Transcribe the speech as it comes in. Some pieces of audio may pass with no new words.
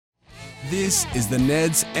This is the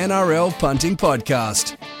Ned's NRL Punting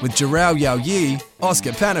Podcast with Jarrell Yao-Yi,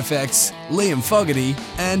 Oscar Panafex, Liam Fogarty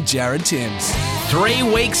and Jared Timms. 3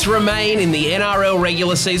 weeks remain in the NRL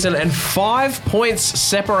regular season and 5 points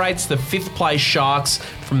separates the 5th place Sharks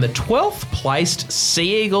from the 12th placed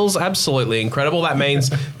Sea Eagles. Absolutely incredible. That means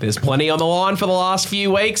there's plenty on the line for the last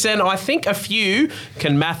few weeks, and I think a few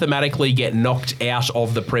can mathematically get knocked out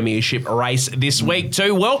of the Premiership race this week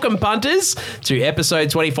too. Welcome, punters, to episode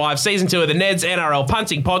 25, season 2 of the Ned's NRL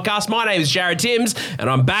Punting Podcast. My name is Jared Timms, and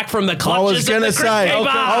I'm back from the clutches of the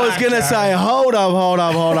I was going to say, hold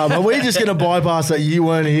up. Are we just going to bypass that you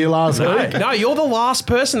weren't here last week? No, you're the last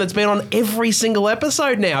person that's been on every single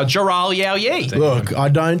episode now, Jarrell Yao-Yi. Look, I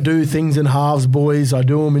don't do things in halves, boys. I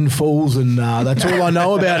do them in fulls, and that's all I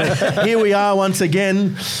know about it. Here we are once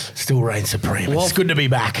again, still reign supreme. Well, it's good to be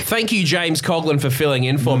back. Thank you, James Coughlin, for filling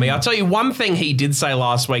in for me. I'll tell you one thing he did say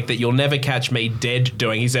last week that you'll never catch me dead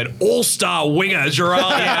doing. He said, all-star winger,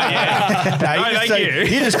 Jarrell. Thank you.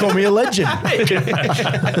 He just called me a legend. All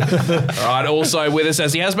right, also with us,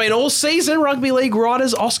 as he has been all season, rugby league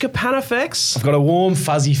writers Oscar Panafex. I've got a warm,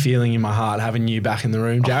 fuzzy feeling in my heart having you back in the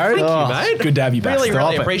room, Jared. Thank you, mate. Good to have you back.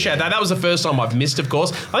 Really appreciate that. That was the first time I've missed, of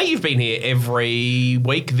course. I think you've been here every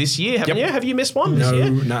week this year, haven't you? Have you missed one this year?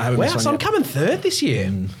 No, I haven't missed one so I'm yet. coming third this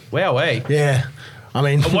year. Wowee. Yeah. I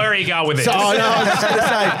mean, Where are you going with this? I was just going to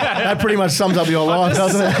say, that pretty much sums up your life,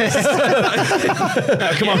 doesn't it?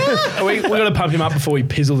 Come on. We've got to pump him up before we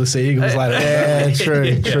pizzle the Sea Eagles later. Yeah,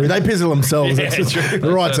 true. They pizzle themselves. That's true. the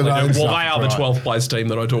right to know. Well, they are the 12th place team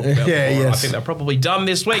that I talked about before. Yes. I think they're probably done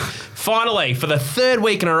this week. Finally, for the 3rd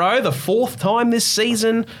week in a row, the 4th time this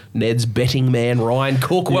season, Ned's betting man, Ryan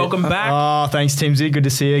Cook. Welcome back. Oh, thanks, Timmsy. Good to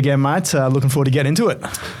see you again, mate. Looking forward to getting into it.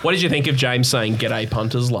 What did you think of James saying "G'day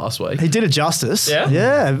punters" last week? He did it justice. Yeah?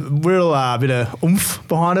 Yeah, real bit of oomph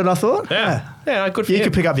behind it, I thought. Yeah, good for You you.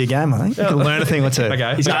 could pick up your game, I think. You could learn a thing or two.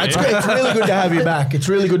 Okay. It's really good to have you back. It's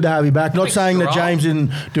really good to have you back. Not saying that James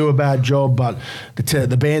didn't do a bad job, but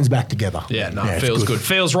the band's back together. It feels good.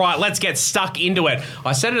 Feels right. Let's get stuck into it.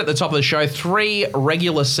 I said it at the top of the show, 3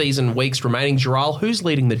 regular season weeks remaining. Jarrell, who's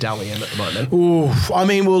leading the Dally M at the moment? Ooh, I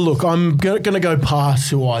mean, well, look, I'm going to go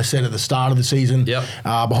past who I said at the start of the season. Yep.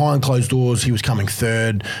 Behind closed doors, he was coming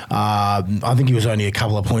 3rd. I think he was only a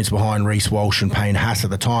couple of points behind Reece Walsh and Payne Haas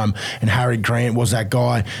at the time, and Harry Grant was that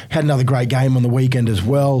guy. Had another great game on the weekend as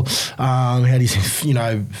well. Had his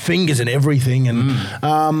fingers and everything. And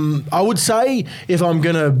I would say, if I'm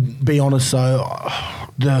going to be honest,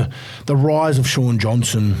 the rise of Shaun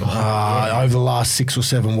Johnson over the last 6 or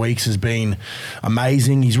 7 weeks has been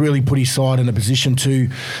amazing. He's really put his side in a position to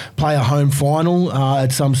play a home final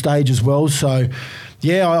at some stage as well. So,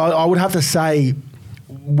 yeah, I would have to say,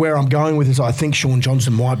 where I'm going with this, I think Shaun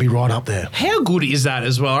Johnson might be right up there. How good is that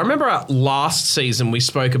as well? I remember last season we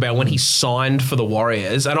spoke about when he signed for the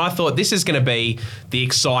Warriors, and I thought this is going to be the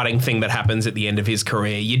exciting thing that happens at the end of his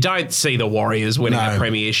career. You don't see the Warriors winning a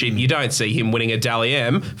premiership. You don't see him winning a Dally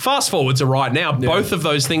M. Fast forward to right now, both of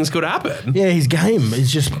those things could happen. Yeah, his game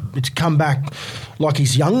is it's come back like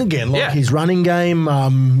he's young again, his running game.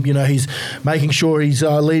 He's making sure he's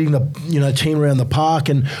leading the team around the park.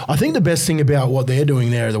 And I think the best thing about what they're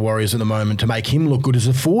doing there at the Warriors at the moment to make him look good is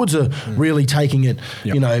the forwards are really taking it,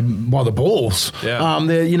 by the balls. Yeah.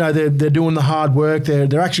 They're doing the hard work.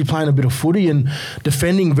 They're actually playing a bit of footy and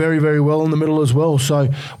defending very, very well in the middle as well. So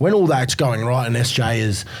when all that's going right and SJ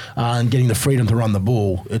is and getting the freedom to run the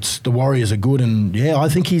ball, the Warriors are good. And I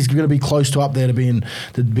think he's going to be close to up there to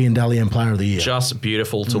being Dally M Player of the Year. Just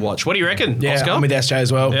beautiful to watch. What do you reckon, Yeah, Oscar? I'm with SJ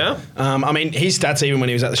as well. Yeah? I mean, his stats, even when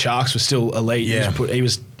he was at the Sharks, were still elite. Yeah. He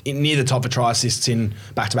was near the top for try assists in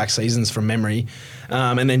back-to-back seasons from memory.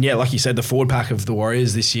 And then, like you said, the forward pack of the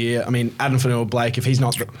Warriors this year. I mean, Adam Fanua-Blake, if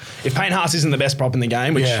Payne Haas isn't the best prop in the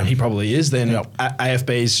game, which he probably is, then AFB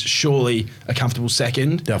is surely a comfortable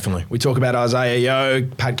second. Definitely. We talk about Isaiah Yeo,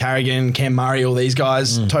 Pat Carrigan, Cam Murray, all these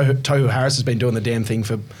guys. Tohu Harris has been doing the damn thing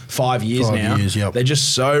for 5 years now. Yep. They're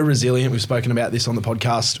just so resilient. We've spoken about this on the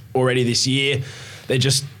podcast already this year. They're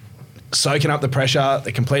just soaking up the pressure.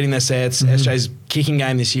 They're completing their sets. SJ's kicking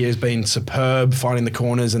game this year has been superb, finding the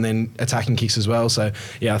corners and then attacking kicks as well. So,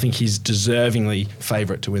 I think he's deservingly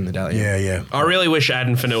favourite to win the Dally. Yeah. I really wish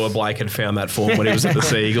Adam Fanua-Blake had found that form when he was at the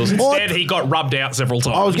Sea Eagles. Instead, he got rubbed out several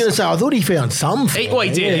times. I was going to say, I thought he found some form.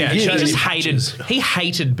 He did, yeah. He He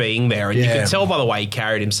hated being there, and you could tell by the way he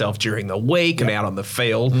carried himself during the week and out on the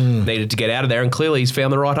field. Needed to get out of there, and clearly he's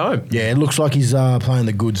found the right home. Yeah, it looks like he's playing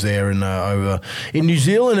the goods there over in New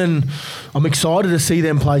Zealand. And I'm excited to see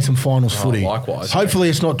them play some finals footy. Likewise. Hopefully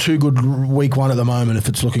it's not too good week one at the moment if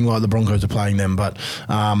it's looking like the Broncos are playing them. But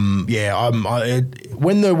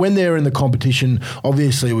when they're in the competition,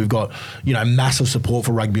 obviously we've got massive support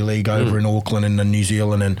for rugby league over in Auckland and New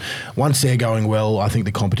Zealand, and once they're going well, I think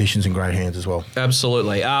the competition's in great hands as well.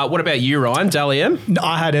 Absolutely. What about you, Ryan? Dally M?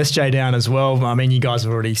 I had SJ down as well. I mean, you guys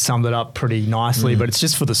have already summed it up pretty nicely, but it's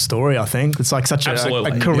just for the story, I think. It's like such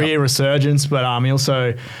a career resurgence, but he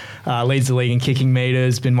also leads the league in kicking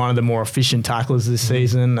meters, been one of the more efficient tacklers this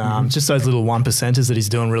season. Just those little 1%ers that he's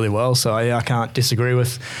doing really well. So, I can't disagree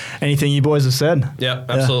with anything you boys have said. Yeah,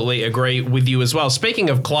 absolutely agree with you as well. Speaking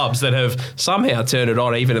of clubs that have somehow turned it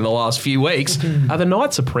on even in the last few weeks, are the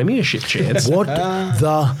Knights a premiership chance? What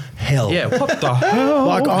the hell? Yeah, what the hell?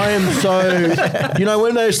 Like, I am so...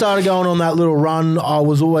 when they started going on that little run, I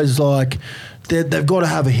was always like, they've got to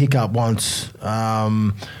have a hiccup once.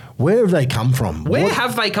 Where have they come from? Where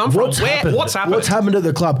have they come from? What's happened? What's happened at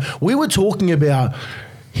the club? We were talking about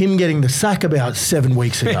him getting the sack about 7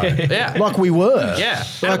 weeks ago. Yeah. Like we were. Yeah.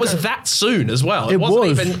 And it was that soon as well. It wasn't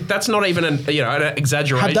was. Even, that's not even an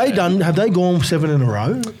exaggeration. Have they gone 7 in a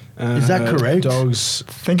row? Is that correct? Dogs.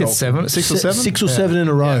 I think it's 6 or 7. 6 or 7 in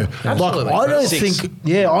a row. Yeah, like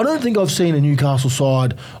I don't think I've seen a Newcastle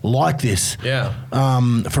side like this. Yeah.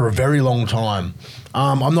 For a very long time.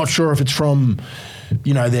 I'm not sure if it's from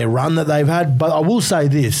their run that they've had, but I will say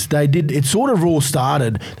this: it sort of all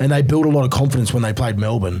started, and they built a lot of confidence when they played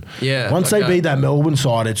Melbourne. Yeah. Once they beat that Melbourne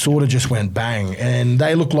side, it sort of just went bang, and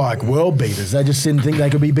they looked like world beaters. They just didn't think they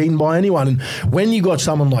could be beaten by anyone. And when you got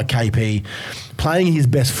someone like KP playing his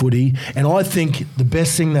best footy, and I think the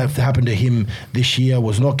best thing that happened to him this year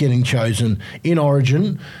was not getting chosen in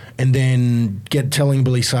Origin, and then telling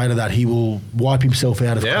Billy Slater that he will wipe himself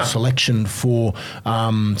out of selection for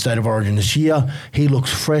State of Origin this year. He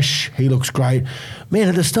looks fresh. He looks great. Man,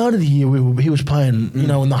 at the start of the year, he was playing,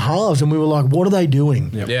 in the halves, and we were like, what are they doing?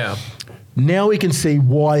 Yep. Yeah. Now we can see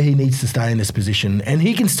why he needs to stay in this position, and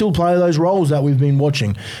he can still play those roles that we've been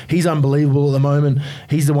watching. He's unbelievable at the moment.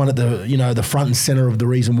 He's the one at the front and center of the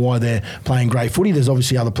reason why they're playing great footy. There's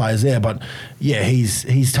obviously other players there, but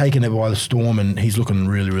he's taken it by the storm, and he's looking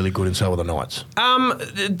really, really good, and so are the Knights.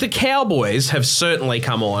 The Cowboys have certainly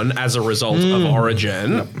come on as a result of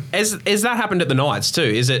Origin. Yep. Has that happened at the Knights too?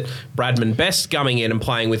 Is it Bradman Best coming in and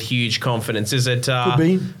playing with huge confidence? Is it Could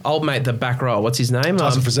be. Old mate, the back row? What's his name?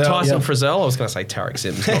 Tyson Frizzell. I was going to say Tarek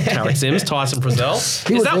Sims, not Tarek Sims. Tyson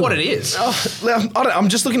Frizzell. Is that what it is? I'm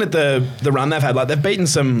just looking at the run they've had. Like, they've beaten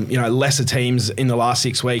some lesser teams in the last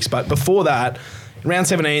 6 weeks, but before that, in round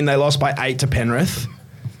 17 they lost by 8 to Penrith.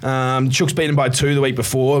 Chooks beaten by 2 the week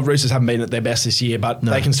before. Roosters haven't been at their best this year, but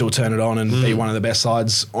they can still turn it on and be one of the best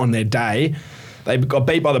sides on their day. They got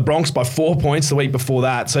beat by the Bronx by 4 points the week before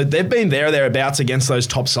that. So they've been thereabouts against those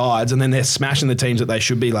top sides, and then they're smashing the teams that they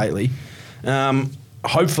should be lately.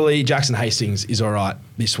 Hopefully Jackson Hastings is all right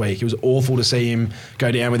this week. It was awful to see him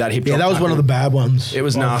go down with that hip drop. Yeah, that was one of the bad ones. It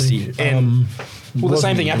was nasty. And the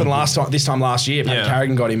same thing happened this time last year. Pat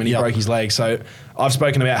Carrigan got him and he broke his leg. So I've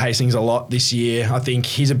spoken about Hastings a lot this year. I think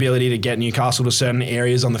his ability to get Newcastle to certain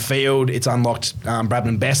areas on the field, it's unlocked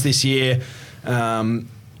Bradman Best this year.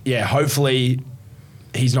 Hopefully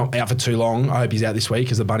he's not out for too long. I hope he's out this week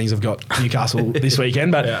because the Bunnies have got Newcastle this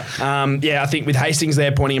weekend. But I think with Hastings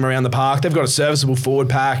there pointing him around the park, they've got a serviceable forward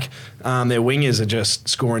pack. Their wingers are just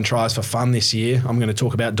scoring tries for fun this year. I'm going to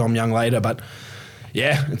talk about Dom Young later, but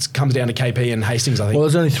it comes down to KP and Hastings, I think. Well,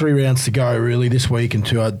 there's only 3 rounds to go really this week and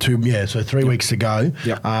so 3 weeks to go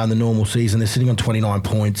in the normal season. They're sitting on 29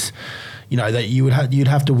 points. That you'd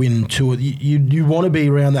have to win 2. You want to be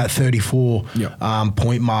around that 34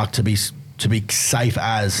 point mark to be safe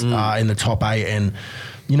as in the top 8, and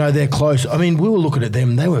they're close. I mean, we were looking at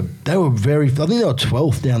them. They were very. I think they were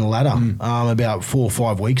 12th down the ladder about 4 or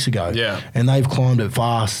 5 weeks ago. Yeah, and they've climbed it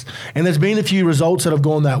fast. And there's been a few results that have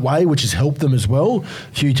gone that way, which has helped them as well.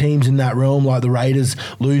 A few teams in that realm, like the Raiders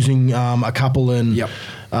losing a couple, and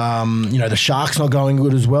the Sharks not going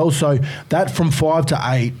good as well. So that from 5 to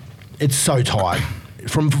 8, it's so tight.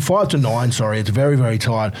 From 5 to 9, it's very, very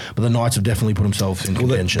tight. But the Knights have definitely put themselves in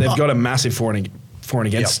contention. They've got a massive for and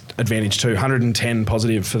against advantage too. 110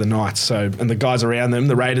 positive for the Knights. So, and the guys around them,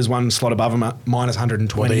 the Raiders one slot above them at minus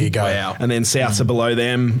 120. Well, there you go. Wow. And then Souths are below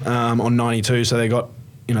them on 92. So they got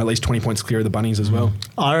at least 20 points clear of the Bunnies as well.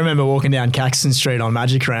 I remember walking down Caxton Street on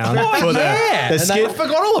Magic Round for the skit. I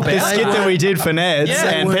forgot all about the skit that we did for Neds,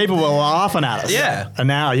 and people were laughing at us. Yeah. And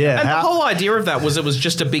now, And the whole idea of that was it was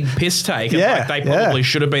just a big piss take. And they probably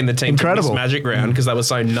should have been the team to this Magic Round because they were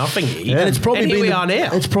so nothingy. Yeah, and it's probably here we are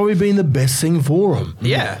now. It's probably been the best thing for them.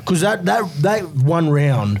 Yeah. Because that one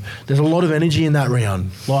round, there's a lot of energy in that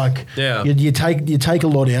round. Like, you take a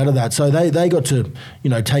lot out of that. So they got to,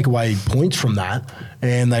 take away points from that.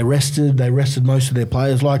 And they rested most of their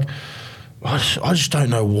players. Like, I just don't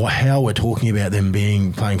know how we're talking about them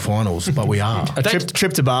playing finals, but we are. A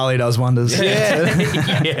trip to Bali does wonders.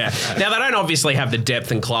 Yeah. Now, they don't obviously have the depth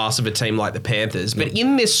and class of a team like the Panthers, but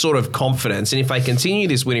in this sort of confidence, and if they continue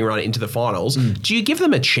this winning run into the finals, do you give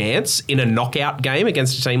them a chance in a knockout game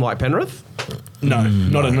against a team like Penrith? No,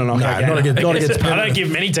 not in a knockout game. Not against Penrith. I don't give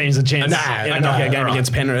many teams a chance in a knockout game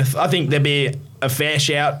against Penrith. I think there'd be a fair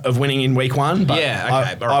shout of winning in week one, but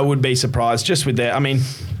I would be surprised just with their... I mean,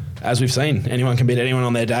 as we've seen, anyone can beat anyone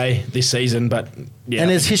on their day this season, but... Yeah.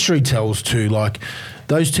 And as history tells too, like...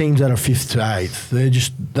 Those teams that are 5th to 8th, they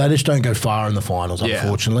just don't go far in the finals,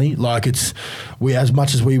 unfortunately. Like as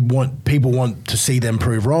much as people want to see them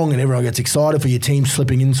prove wrong, and everyone gets excited for your team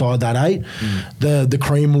slipping inside that 8. The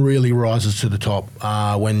cream really rises to the top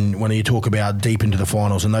when you talk about deep into the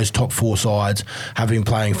finals, and those top 4 sides have been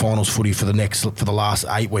playing finals footy for the last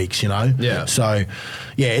 8 weeks. Yeah. So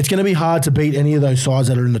it's going to be hard to beat any of those sides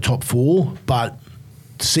that are in the top 4, but.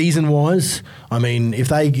 Season-wise, I mean, if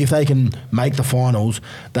they can make the finals,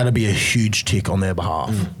 that'd be a huge tick on their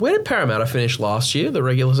behalf. Where did Parramatta finish last year, the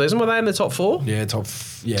regular season? Were they in the top 4? Yeah, top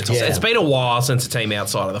 4. It's been a while since a team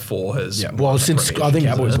outside of the 4 has... Well, since, I think,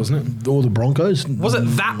 Cowboys, wasn't it? All the Broncos. Was it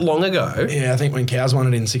that long ago? Yeah, I think when Cows won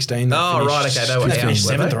it in 16. Oh, right, okay. They were finished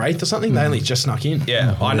 7th or 8th or something. They only just snuck in.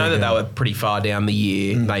 Yeah, I know that they were pretty far down the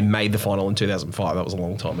year. They made the final in 2005. That was a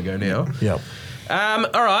long time ago now. Yeah.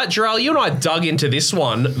 All right, Jarrell, you and I dug into this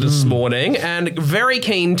one this morning, and very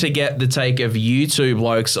keen to get the take of you two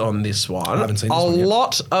blokes on this one. I haven't seen this one yet. A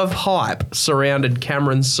lot of hype surrounded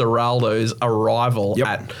Cameron Ciraldo's arrival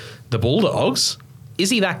at the Bulldogs. Is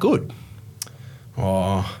he that good?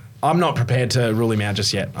 Oh, I'm not prepared to rule him out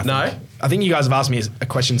just yet. I think you guys have asked me a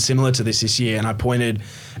question similar to this year, and I pointed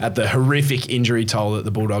at the horrific injury toll that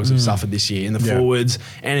the Bulldogs have suffered this year in the forwards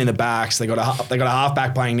and in the backs. They got a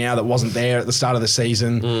halfback playing now that wasn't there at the start of the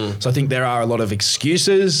season. So I think there are a lot of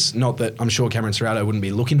excuses. Not that I'm sure Cameron Ciraldo wouldn't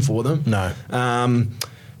be looking for them. No.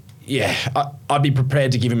 I'd be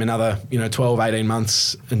prepared to give him another 12, 18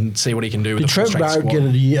 months and see what he can do with the Trevor Barrett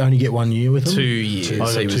only get 1 year with him? 2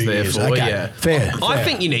 years he was there for. Okay. Yeah. Fair. I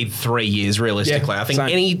think you need 3 years realistically. I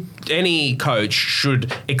think any coach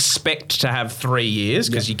should expect to have 3 years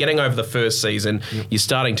because you're getting over the first season, you're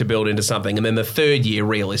starting to build into something, and then the third year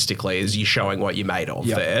realistically is you showing what you're made of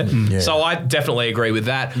there. So I definitely agree with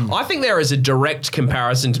that. I think there is a direct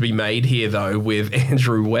comparison to be made here though with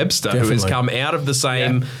Andrew Webster, who has come out of the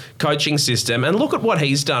same coaching system, and look at what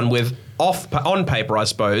he's done with on paper, I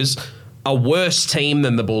suppose, a worse team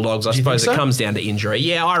than the Bulldogs. I suppose it comes down to injury.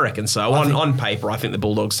 Yeah, I reckon so. On paper, I think the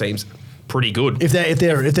Bulldogs team's pretty good. If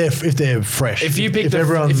they're fresh. If you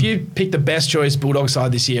pick the best choice Bulldog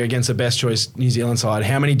side this year against the best choice New Zealand side,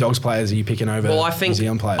 how many Dogs players are you picking over? Well, I think New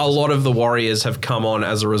Zealand players? A lot of the Warriors have come on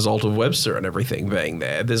as a result of Webster and everything being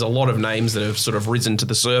there. There's a lot of names that have sort of risen to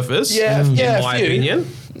the surface. In my opinion.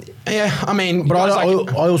 Yeah, I mean, but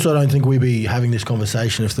I also don't think we'd be having this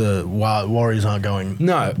conversation if the Warriors aren't going.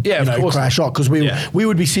 No, of course, crash out, because we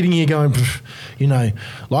would be sitting here going,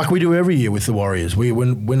 like we do every year with the Warriors. We're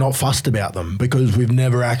not fussed about them because we've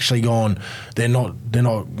never actually gone. They're not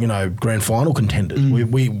grand final contenders.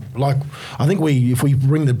 I think if we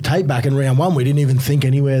bring the tape back in round 1, we didn't even think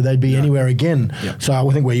they'd be anywhere again. Yep. So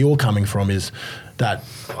I think where you're coming from is that,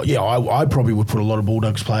 I probably would put a lot of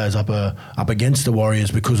Bulldogs players up against the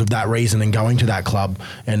Warriors because of that reason and going to that club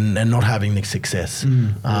and not having the success.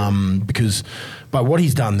 But what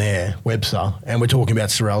he's done there, Webster, and we're talking about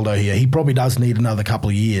Ciraldo here, he probably does need another couple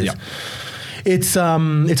of years. Yep. It's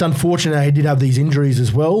unfortunate he did have these injuries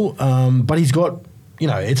as well, but he's got...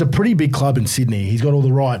 it's a pretty big club in Sydney. He's got all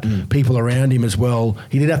the right people around him as well.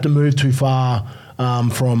 He did have to move too far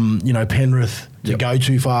from Penrith to go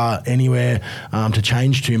too far anywhere to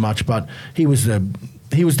change too much. But he was the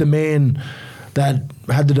man that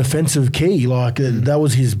had the defensive key. That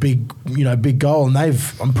was his big goal. And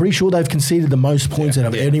I'm pretty sure they've conceded the most points out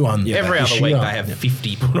of anyone. Every other week they have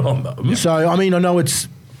 50 put on them. So I know it's.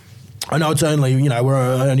 I know it's only, we're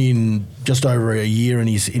only in just over a year in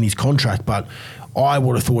his contract, but I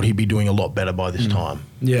would have thought he'd be doing a lot better by this time.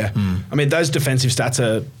 Yeah. I mean, those defensive stats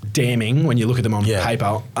are damning when you look at them on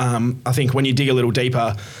paper. I think when you dig a little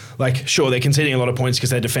deeper, like, sure, they're conceding a lot of points because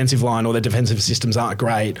their defensive line or their defensive systems aren't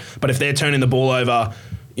great, but if they're turning the ball over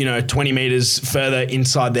 20 metres further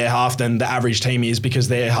inside their half than the average team is because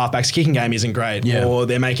their halfback's kicking game isn't great, or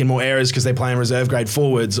they're making more errors because they're playing reserve grade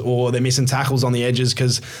forwards, or they're missing tackles on the edges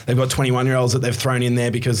because they've got 21-year-olds that they've thrown in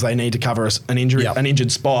there because they need to cover an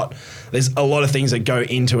injured spot. There's a lot of things that go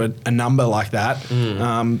into a number like that.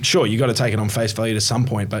 Sure, you got to take it on face value to some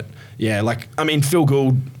point, but Phil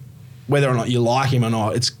Gould, whether or not you like him or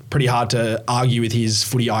not, it's pretty hard to argue with his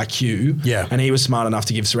footy IQ. Yeah. And he was smart enough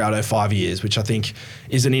to give Ciraldo 5 years, which I think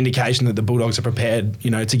is an indication that the Bulldogs are prepared, to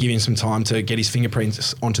give him some time to get his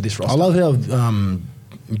fingerprints onto this roster. I love how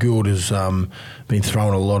Gould has been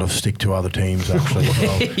throwing a lot of stick to other teams, actually.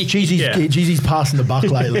 He's passing the buck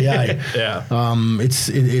lately, eh? Yeah.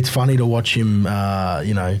 It's funny to watch him,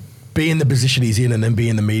 be in the position he's in and then be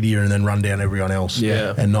in the media and then run down everyone else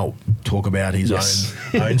and not talk about his own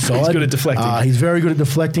side. He's good at deflecting. He's very good at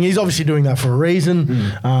deflecting. He's obviously doing that for a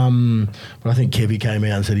reason. But I think Kevy came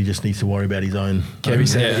out and said he just needs to worry about his own. Kevy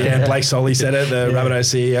said it. Yeah, Blake Solly said it, the Rabbitoh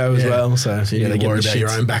CEO as well. So you need to worry about your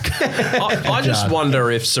own back. I just wonder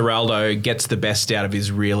if Ciraldo gets the best out of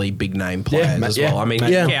his really big name players as well. I mean,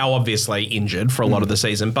 Cow obviously injured for a lot of the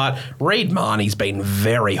season, but Reid Marnie's been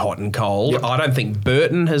very hot and cold. I don't think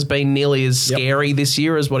Burton has been nearly as scary this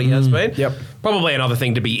year as what he has been. Probably another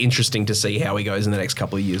thing to be interesting to see how he goes in the next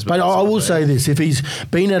couple of years. But I will say this, if he's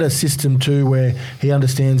been at a system too where he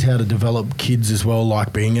understands how to develop kids as well,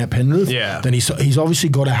 like being at Penrith, then he's obviously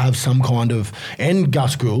got to have some kind of, and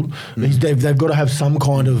Gus Gould, they've got to have some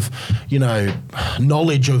kind of,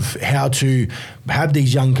 knowledge of how to have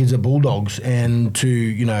these young kids at Bulldogs and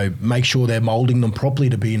to, make sure they're moulding them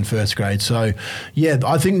properly to be in first grade. So,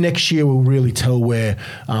 I think next year we'll really tell where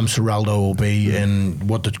Ciraldo will be and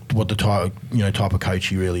what the type of coach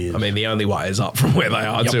he really is. I mean, the only way is up from where they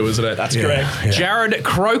are too, isn't it? That's correct. Yeah. Jared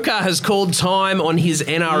Croker has called time on his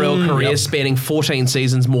NRL career, spanning 14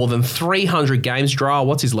 seasons, more than 300 games. Dra,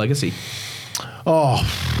 what's his legacy? I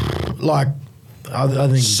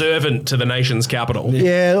think servant to the nation's capital.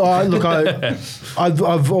 Yeah,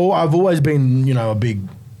 I've always been a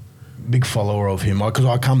big follower of him because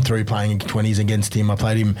I come through playing in 20s against him. I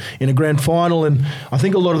played him in a grand final, and I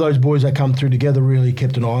think a lot of those boys that come through together really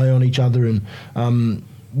kept an eye on each other. And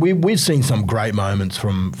we've seen some great moments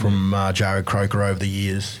from Jared Croker over the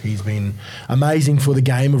years. He's been amazing for the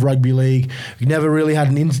game of rugby league. He never had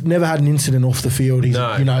an incident off the field. He's,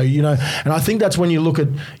 and I think that's when you look at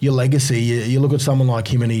your legacy. You look at someone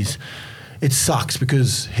like him, and it sucks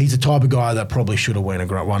because he's the type of guy that probably should have won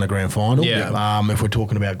a grand final. If we're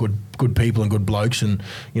talking about good people and good blokes and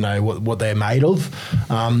what they're made of,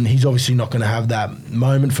 he's obviously not going to have that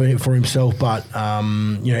moment for himself. But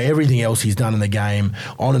everything else he's done in the game,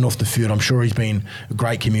 on and off the field, I'm sure he's been a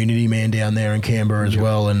great community man down there in Canberra as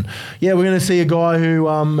well. And we're going to see a guy who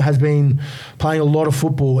has been playing a lot of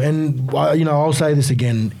football. And I'll say this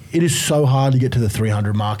again. It is so hard to get to the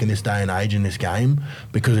 300 mark in this day and age in this game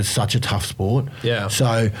because it's such a tough sport. Yeah.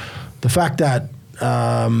 So the fact that,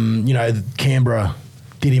 Canberra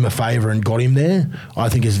did him a favour and got him there, I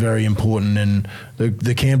think is very important. And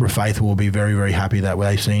the Canberra faithful will be very, very happy that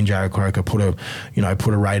they've seen Jared Croker put a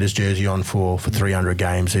Raiders jersey on for 300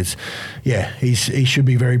 games. He should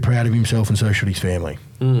be very proud of himself, and so should his family.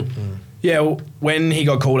 Yeah, well, when he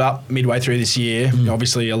got called up midway through this year,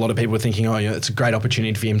 obviously a lot of people were thinking, it's a great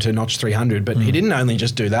opportunity for him to notch 300, but he didn't only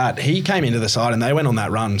just do that. He came into the side and they went on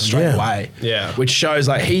that run straight away, which shows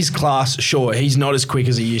he's class. Sure, he's not as quick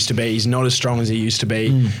as he used to be. He's not as strong as he used to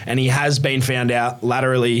be, and he has been found out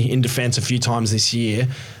laterally in defence a few times this year.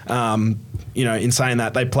 In saying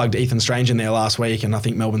that, they plugged Ethan Strange in there last week, and I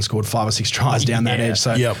think Melbourne scored 5 or 6 tries down that edge.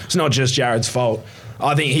 So it's not just Jared's fault.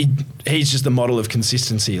 I think he's just the model of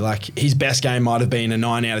consistency. His best game might have been a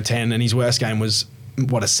 9 out of 10, and his worst game was,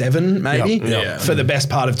 a 7 maybe? For the best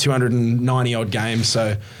part of 290-odd games.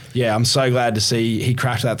 So, I'm so glad to see he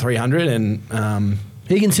cracked that 300 and...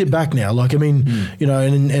 he can sit back now.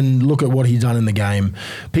 And look at what he's done in the game.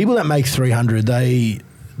 People that make 300, they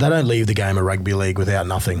don't leave the game of rugby league without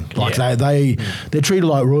nothing. They're treated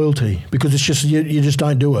like royalty because it's just you just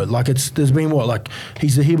don't do it. There's been he'll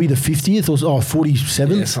be the 50th or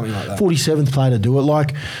 47th, something like that. 47th player to do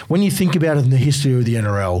it. When you think about it in the history of the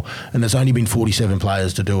NRL, and there's only been 47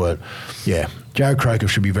 players to do it. Jared Croker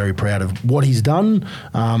should be very proud of what he's done.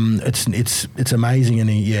 It's amazing, and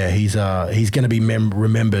he's going to be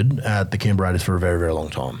remembered at the Canberra Raiders for a very, very long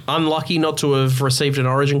time. Unlucky not to have received an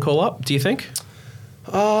Origin call-up, do you think?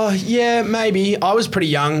 Yeah, maybe. I was pretty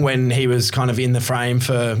young when he was kind of in the frame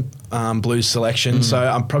for Blues selection, so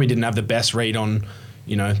I probably didn't have the best read on,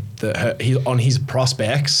 on his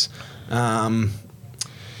prospects.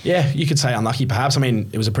 Yeah, you could say unlucky, perhaps. I mean,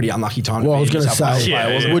 it was a pretty unlucky time. Well, I was going to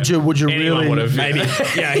say, would you Anyone really? would have, maybe.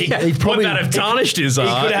 Yeah, he probably would that have tarnished his. He could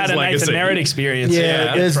have had a legacy. Nathan Merritt experience.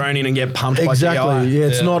 Yeah, thrown in and get pumped. Exactly. By Yeah,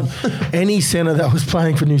 it's not any centre that was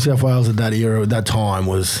playing for New South Wales at that era, at that time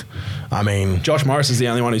was. I mean, Josh Morris is the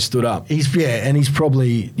only one who stood up. He's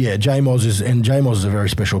probably J Moz is a very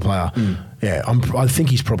special player. Yeah, I think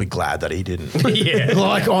he's probably glad that he didn't. Yeah,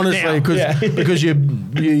 like honestly, because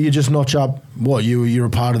you just notch up what you're a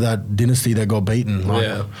part of that dynasty that got beaten.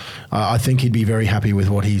 Like, I think he'd be very happy with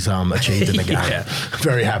what he's achieved in the game.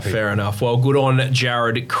 Very happy. Fair enough. Well, good on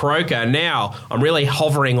Jared Croker. Now I'm really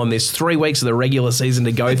hovering on this 3 weeks of the regular season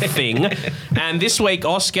to go thing, and this week,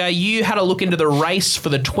 Oscar, you had a look into the race for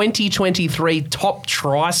the 2023 top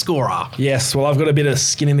try scorer. Yes, well, I've got a bit of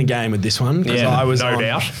skin in the game with this one because I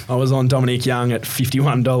was on Dominic Young at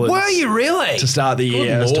 $51. Were you really? To start the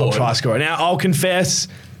year as top try scorer. Now, I'll confess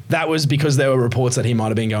that was because there were reports that he might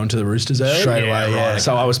have been going to the Roosters early. Straight away, yeah.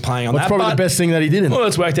 So I was playing on that. That's probably the best thing that he didn't. Well,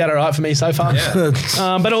 it's worked out all right for me so far.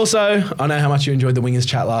 Yeah. But also, I know how much you enjoyed the Wingers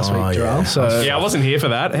chat last week, Jarrell. Yeah. So I wasn't here for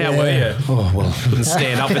that. How were you? Oh, well. Couldn't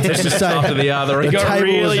stand up for 10 minutes after the other. The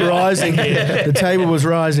table was rising. The table was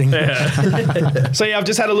rising. So, I've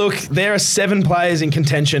just had a look. There are 7 players in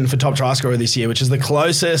contention for top try scorer this year, which is the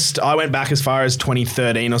closest. I went back as far as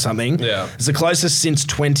 2013 or something. Yeah. It's the closest since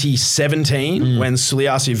 2017 when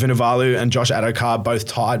Suliasi Vunivalu and Josh Adokar both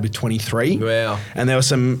tied with 23. Wow. And there were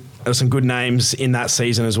some good names in that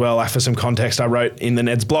season as well. For some context, I wrote in the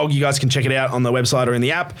Neds blog. You guys can check it out on the website or in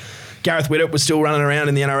the app. Gareth Widdop was still running around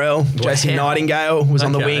in the NRL. Jason Nightingale was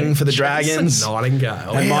on the wing for the Dragons.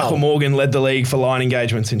 Nightingale. And Michael Morgan led the league for line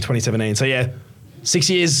engagements in 2017. So, 6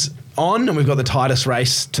 years on, and we've got the tightest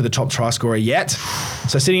race to the top try scorer yet.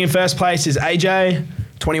 So, sitting in first place is AJ,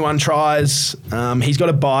 21 tries. He's got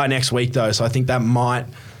a bye next week, though, so I think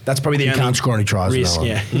that's probably the only can't score any tries. risk.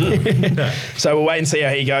 So we'll wait and see how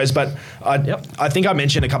he goes. But I think I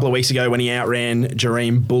mentioned a couple of weeks ago when he outran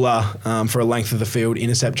Jareem Buller for a length of the field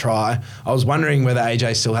intercept try. I was wondering whether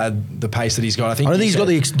AJ still had the pace that he's got. I don't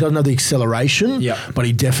think doesn't have the acceleration. But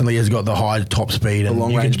he definitely has got the high top speed and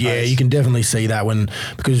long range pace. You can definitely see that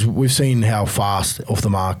because we've seen how fast off the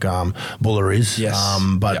mark Buller is. Yes.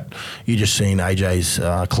 But you just seen AJ's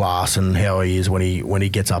class and how he is when he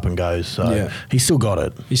gets up and goes. So he's still got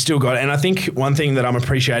it. He's still got it. And I think one thing that I'm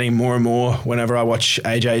appreciating more and more whenever I watch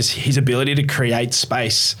AJ is his ability to create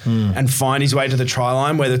space and find his way to the try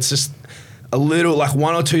line, whether it's just a little, like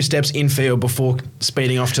 1 or 2 steps infield before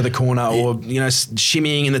speeding off to the corner or,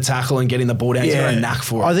 shimmying in the tackle and getting the ball down. He's got a knack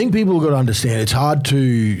for it. I think people have got to understand it's hard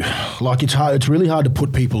to, it's really hard to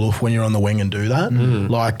put people off when you're on the wing and do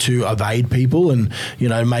that, to evade people and,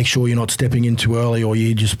 make sure you're not stepping in too early or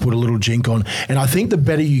you just put a little jink on. And I think the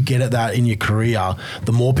better you get at that in your career,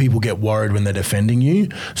 the more people get worried when they're defending you.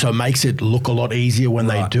 So it makes it look a lot easier when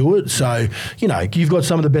they do it. So, you've got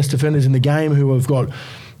some of the best defenders in the game who have got,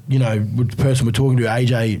 with the person we're talking to,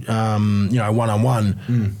 AJ,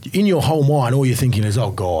 one-on-one, in your whole mind, all you're thinking is,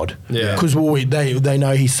 oh, God. Yeah. Because they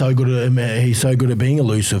know he's so good at being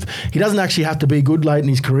elusive. He doesn't actually have to be good late in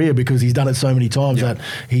his career because he's done it so many times that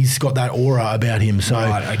he's got that aura about him. So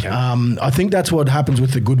I think that's what happens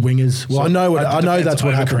with the good wingers. Well, so I know that's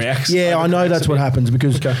what happens. Yeah, I know that's what happens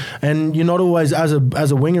because, and you're not always, as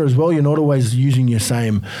a winger as well, you're not always using your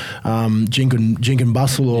same jink and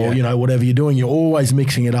bustle or, whatever you're doing. You're always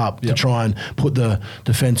mixing it up to try and put the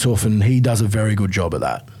defence off, and he does a very good job at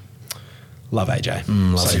that. Love AJ.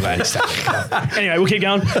 Anyway, we'll keep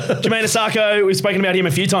going. Jermaine Asako, we've spoken about him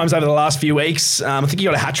a few times over the last few weeks. I think he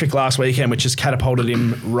got a hat-trick last weekend, which has catapulted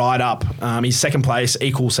him right up. He's second place,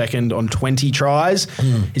 equal second on 20 tries.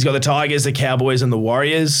 He's got the Tigers, the Cowboys and the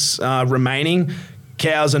Warriors remaining.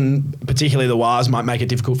 Cows and particularly the Wars might make it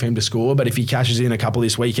difficult for him to score, but if he cashes in a couple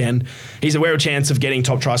this weekend, he's a real chance of getting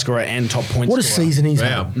top try scorer and top point What scorer. A season he's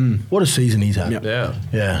had. What a season he's had.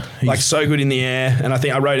 Yeah. He's so good in the air. And I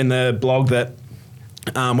think I wrote in the blog that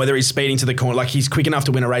whether he's speeding to the corner, he's quick enough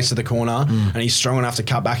to win a race to the corner and he's strong enough to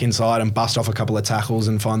cut back inside and bust off a couple of tackles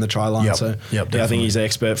and find the try line. I think he's an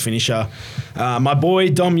expert finisher. My boy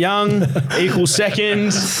Dom Young, equal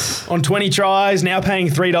second on 20 tries, now paying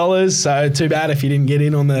 $3. So too bad if you didn't get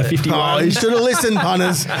in on the 51. Oh, you should have listened,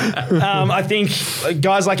 punters. I think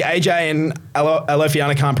guys like AJ and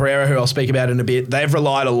Alofiana Khan-Pereira, who I'll speak about in a bit, they've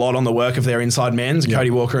relied a lot on the work of their inside men, Cody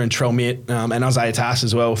Walker and Trell Mitt, and Isaiah Tass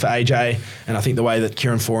as well for AJ. And I think the way that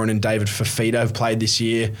Kieran Foran and David Fafita have played this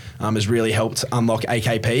year has really helped unlock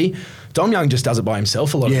AKP. Dom Young just does it by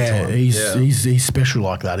himself a lot of the time. He's special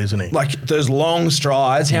like that, isn't he? Like those long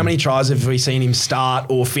strides. How many tries have we seen him start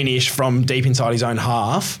or finish from deep inside his own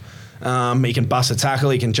half? He can bust a tackle.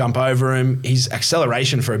 He can jump over him. His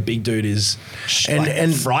acceleration for a big dude is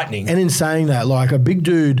frightening. And in saying that, like a big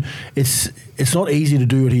dude, it's not easy to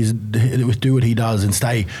do what he does and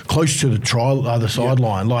stay close to the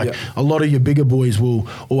sideline. Like a lot of your bigger boys will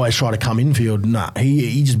always try to come infield. Nah,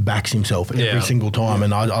 he just backs himself every single time,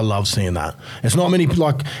 and I love seeing that. It's not many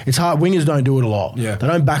it's hard. Wingers don't do it a lot. Yeah. They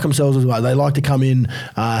don't back themselves as well. They like to come in,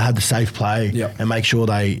 have the safe play, and make sure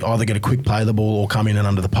they either get a quick play of the ball or come in and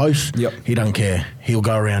under the post. Yep. He don't care. He'll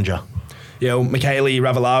go around you. Yeah, well, Michaele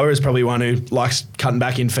Ravalawa is probably one who likes cutting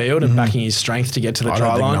back in field and backing his strength to get to the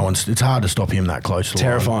try line. It's hard to stop him that close.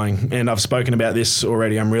 Terrifying. And I've spoken about this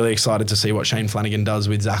already. I'm really excited to see what Shane Flanagan does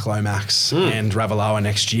with Zach Lomax and Ravalawa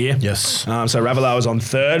next year. Yes. So Ravalawa's on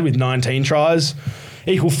third with 19 tries.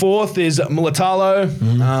 Equal fourth is Mulatalo,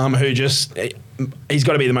 who he's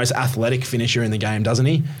got to be the most athletic finisher in the game, doesn't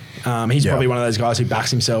he? He's probably one of those guys who backs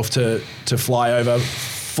himself to fly over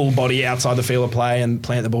full body outside the field of play and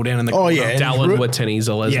plant the ball down in the corner. Oh, yeah. Dallin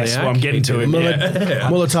Wateni-Zelezniak. Yes, well, I'm getting to it.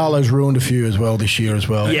 Mulatalo's ruined a few as well this year as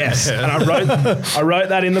well. Yes, and I wrote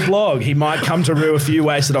that in the blog. He might come to rue a few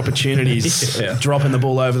wasted opportunities, dropping the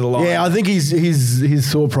ball over the line. Yeah, I think his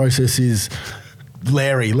thought process is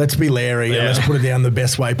Larry. Let's be Larry and let's put it down the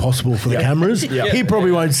best way possible for the cameras. He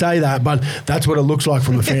probably won't say that, but that's what it looks like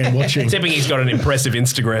from a fan watching. Tipping he's got an impressive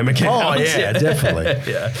Instagram account. Oh, yeah, definitely.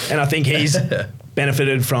 And I think he's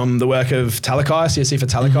benefited from the work of Talakai, CSC for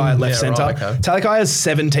Talakai at left centre. Right, okay. Talakai has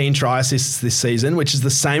 17 try assists this season, which is the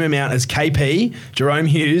same amount as KP, Jerome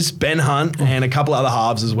Hughes, Ben Hunt, and a couple other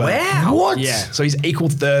halves as well. Wow. What? Yeah, so he's equal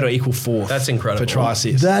third or equal fourth. That's incredible. For try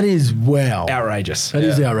assists. That is outrageous. That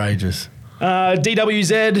is outrageous.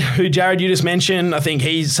 DWZ, who Jared, you just mentioned, I think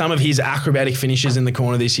some of his acrobatic finishes in the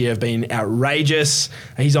corner this year have been outrageous.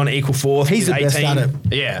 He's on equal fourth. He's the 18. Best at it.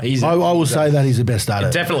 Yeah. I will say that he's the best at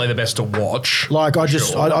it. Definitely the best to watch. Like,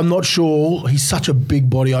 I'm not sure. He's such a big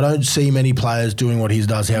body. I don't see many players doing what he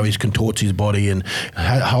does, how he contorts his body and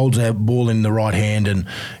holds a ball in the right hand and,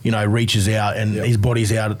 reaches out and his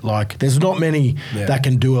body's out. Like, there's not many that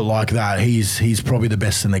can do it like that. He's probably the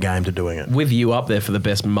best in the game to doing it. With you up there for the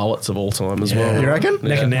best mullets of all time as well. You reckon?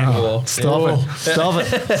 Neck and neck. Stop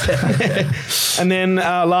it. And then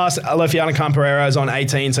last, Alofiana Khan-Pereira is on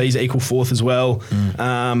 18, so he's equal fourth as well.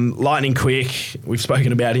 Lightning quick. We've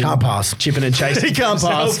spoken about him. Can't pass. Chipping and chasing. He can't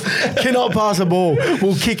pass. Cannot pass a ball.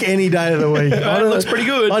 Will kick any day of the week. Looks pretty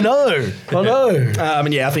good. I know.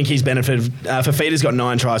 And I think he's benefited. Fafita's got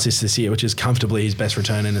 9 try assists this year, which is comfortably his best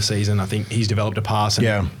return in the season. I think he's developed a pass.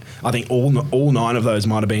 And I think all 9 of those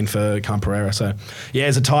might have been for Khan-Pereira. So,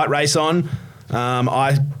 it's a tight race on.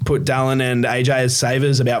 I put Dallin and AJ as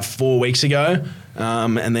savers about 4 weeks ago.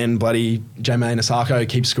 And then bloody Jermaine Asako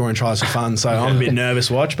keeps scoring tries for fun. So I'm a bit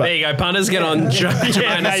nervous watch. But there you go, punters. Get on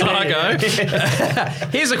Jermaine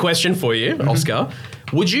Asako. Here's a question for you, Oscar.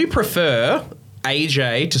 Would you prefer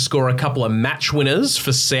AJ to score a couple of match winners for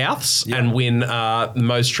Souths and win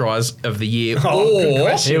most tries of the year?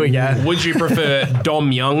 Or here we go. Would you prefer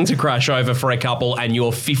Dom Young to crash over for a couple and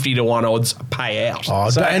your 50-1 odds pay out?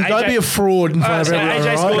 Don't be a fraud in front of everyone.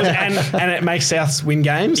 AJ scores and it makes Souths win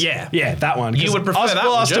games? Yeah, that one. You would prefer that,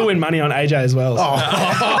 I'll still win money on AJ as well. So.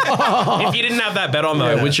 If you didn't have that bet on,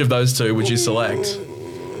 though, which of those two would you select?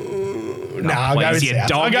 I'll go with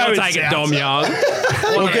Souths. I'll take it, Dom Young.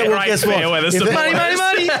 Guess what?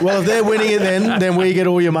 Money. Well, if they're winning it, then we get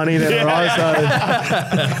all your money then,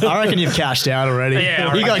 right? So I reckon you've cashed out already.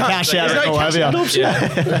 Yeah, you got cash out all over you.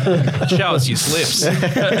 Show us your slips.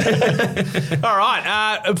 All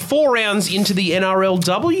right, 4 rounds into the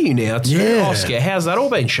NRLW now too. Oscar, how's that all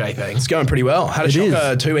been shaping? It's going pretty well. Had a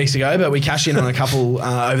shocker 2 weeks ago, but we cashed in on a couple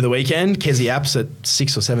over the weekend. Kezi Apps at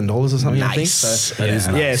 $6 or $7 or something, nice. I think. So, that is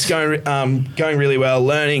nice. It's going really well.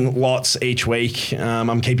 Learning lots each week.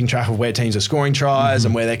 I'm keeping track of where teams are scoring tries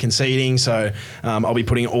and where they're conceding. So I'll be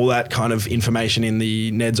putting all that kind of information in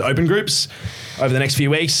the Ned's open groups over the next few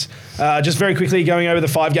weeks. Just very quickly going over the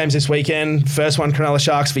 5 games this weekend. First one, Cronulla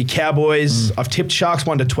Sharks v Cowboys. I've tipped Sharks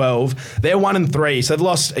 1-12. They're 1-3, so they've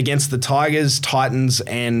lost against the Tigers, Titans,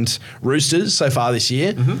 and Roosters so far this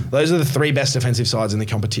year. Those are the 3 best defensive sides in the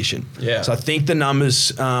competition. Yeah. So I think the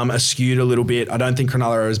numbers are skewed a little bit. I don't think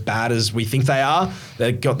Cronulla are as bad as we think they are.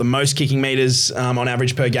 They've got the most kicking meters on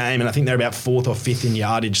average per game, and I think they're about 4th or 5th in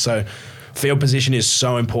yardage. So field position is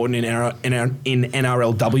so important in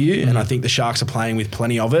NRLW, and I think the Sharks are playing with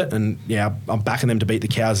plenty of it. And yeah, I'm backing them to beat the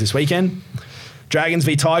Cows this weekend. Dragons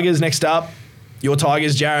v Tigers next up. Your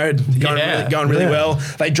Tigers, Jared, going really well.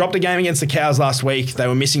 They dropped a game against the Cows last week. They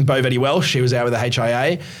were missing Bovetti Welsh. She was out with the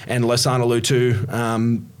HIA, and Losana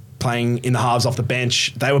Lutu playing in the halves off the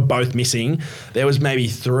bench. They were both missing. There was maybe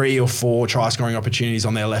 3 or 4 try-scoring opportunities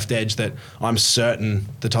on their left edge that I'm certain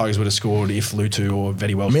the Tigers would have scored if Lutu or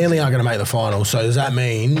Vetti Welsh. Manly aren't going to make the final, so does that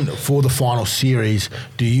mean for the final series,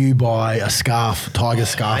 do you buy a scarf, Tiger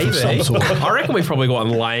scarf of some sort? I reckon we've probably got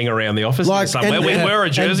one laying around the office somewhere. We were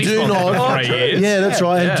a jersey sponsor for 3 years. Yeah, that's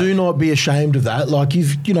right. And do not be ashamed of that. Like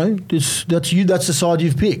that's the side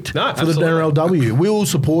you've picked for the NRLW. We will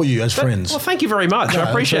support you as friends. Well, thank you very much. I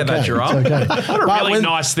appreciate that, Gerard. Okay. What a really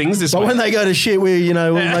nice things this week. But when they go to shit,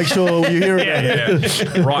 we'll make sure you hear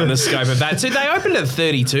it. Right in the scope of that. So they opened at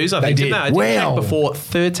 32s, I think, didn't they? Wow. Before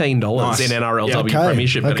 $13 in NRLW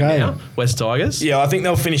Premiership now. West Tigers. Yeah, I think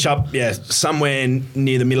they'll finish up somewhere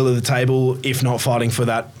near the middle of the table, if not fighting for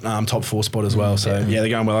that top 4 spot as well. So they're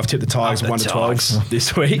going well. I've tipped the Tigers 1-12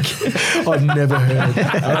 this week. I've never heard.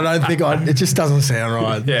 I don't think it just doesn't sound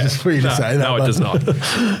right. Yeah. Just for you to say that. No, it does not.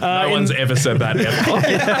 No one's ever said that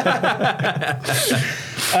ever.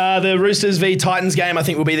 The Roosters v Titans game, I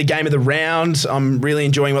think, will be the game of the round. I'm really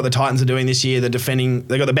enjoying what the Titans are doing this year. They've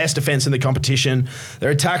got the best defence in the competition. Their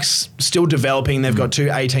attack's still developing. They've got 2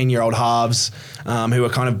 18-year-old halves who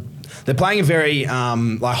are they're playing a very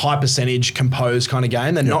high percentage composed kind of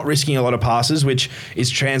game. They're not risking a lot of passes, which is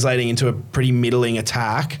translating into a pretty middling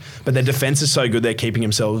attack. But their defence is so good, they're keeping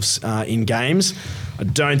themselves in games. I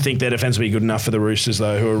don't think their defence will be good enough for the Roosters,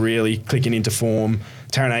 though, who are really clicking into form.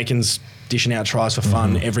 Taryn Aiken's dishing out tries for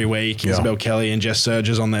fun every week. Isabel Kelly and Jess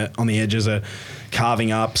Surges on the edges are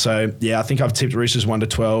carving up. So, I think I've tipped Roosters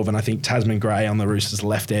 1-12, and I think Tasman Gray on the Roosters'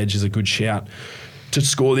 left edge is a good shout to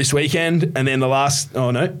score this weekend. And then the last... Oh,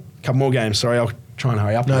 no. Couple more games. Sorry, I'll try and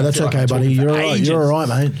hurry up. No, that's okay, buddy. You're all right,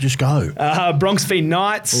 mate. Just go. Bronx v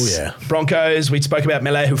Knights. Oh, yeah. Broncos. We spoke about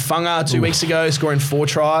Mele Hufanga 2 weeks ago, scoring 4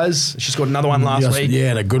 tries. She scored another one last week.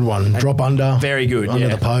 Yeah, and a good one. Drop under. Very good. Under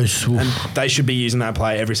the post. Oof. And they should be using that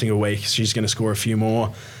play every single week. She's going to score a few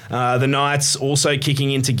more. The Knights also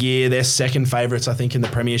kicking into gear. They're second favourites, I think, in the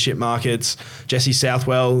premiership markets. Jessie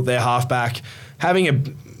Southwell, their halfback,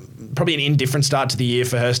 having probably an indifferent start to the year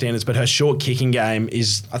for her standards, but her short kicking game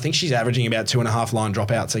is, I think she's averaging about 2.5 line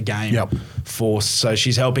dropouts a game for. So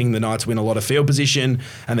she's helping the Knights win a lot of field position.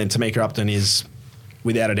 And then Tamika Upton is,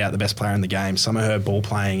 without a doubt, the best player in the game. Some of her ball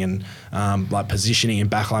playing and positioning and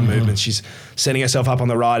backline movements, she's setting herself up on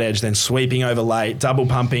the right edge, then sweeping over late, double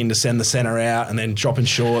pumping to send the centre out, and then dropping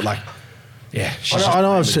short. Yeah, I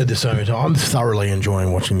know I've said this so many times. I'm thoroughly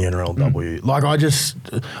enjoying watching the NRLW.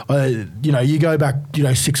 You go back,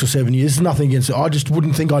 6 or 7 years, nothing against it. I just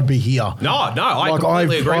wouldn't think I'd be here. No, I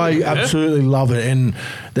completely agree with you. I absolutely love it, and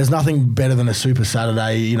there's nothing better than a Super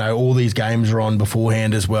Saturday. All these games are on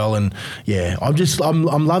beforehand as well, and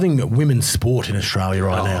I'm loving women's sport in Australia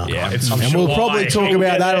right now. Yeah, and we'll probably talk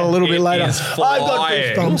about that a little bit later. I've got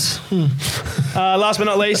goosebumps. Last but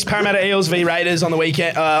not least, Parramatta Eels v Raiders on the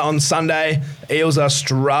weekend on Sunday. Eels are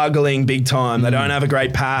struggling big time. They don't have a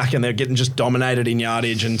great pack, and they're getting just dominated in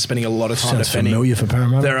yardage and spending a lot of time defending familiar for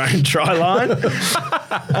Parramatta. Their own try line.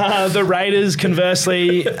 The Raiders,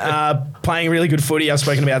 conversely, playing really good footy. I've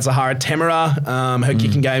spoken about Zahara Temera. Her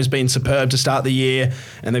kicking game's been superb to start the year,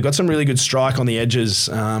 and they've got some really good strike on the edges.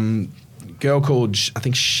 Girl called, I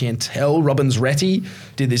think, Chantel Robbins-Retty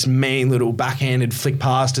did this mean little backhanded flick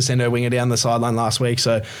pass to send her winger down the sideline last week.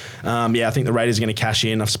 So, I think the Raiders are going to cash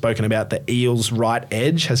in. I've spoken about the Eels' right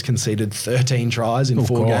edge has conceded 13 tries in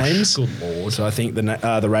 4 games. Good Lord. So I think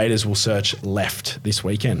the Raiders will search left this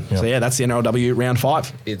weekend. Yep. So, that's the NRLW round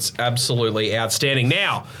 5. It's absolutely outstanding.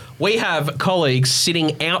 Now, we have colleagues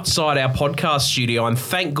sitting outside our podcast studio, and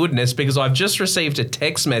thank goodness, because I've just received a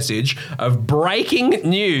text message of breaking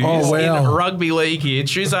news in rugby league here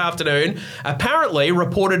Tuesday afternoon, apparently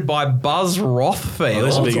reported by Buzz Rothfield.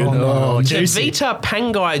 This will be good. Tevita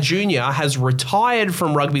Pangai Junior has retired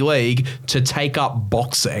from rugby league to take up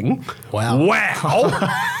boxing. Wow.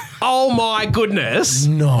 Oh my goodness.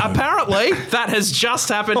 No. Apparently, that has just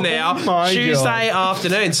happened now, Tuesday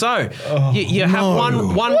afternoon. So, you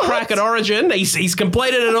have one crack at Origin. He's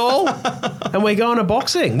completed it all. And we're going to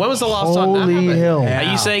boxing. When was the last time that happened? Holy hell. Are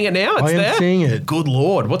you seeing it now? It's I am there? seeing it. Good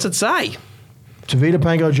Lord. What's it say? Tevita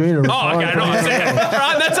Pangai Junior. Oh, okay. Nice.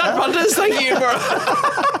 Right, that's our punters. Thank you, bro.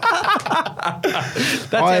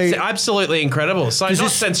 That's absolutely incredible. So,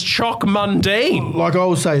 not since Chock Mundine. Like, I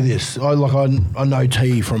will say this. I know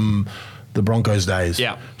T from the Broncos days.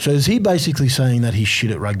 Yeah. So is he basically saying that he's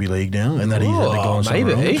shit at rugby league now and that he's had to go on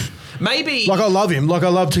somewhere else? Maybe. Like, I love him. Like, I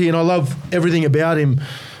love T and I love everything about him.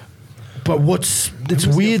 But it's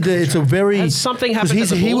weird that it's a very... Has something happened to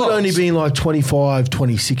the he would Bulldogs? only be like 25,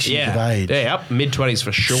 26 years of age. Yeah, mid-20s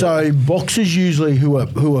for sure. So boxers usually who are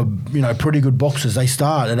pretty good boxers, they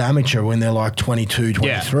start at amateur when they're like 22,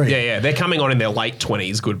 23. Yeah. They're coming on in their late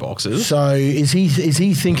 20s, good boxers. So is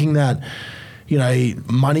he thinking that,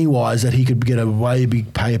 money-wise, that he could get a way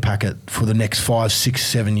big pay packet for the next 5, 6,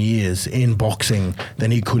 7 years in boxing than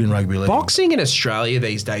he could in rugby league? Boxing in Australia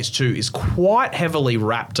these days too is quite heavily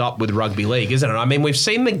wrapped up with rugby league, isn't it? I mean, we've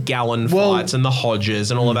seen the Gallen fights and the Hodges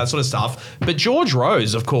and all of that sort of stuff, but George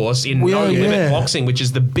Rose, of course, in No Limit Boxing, which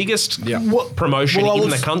is the biggest promotion in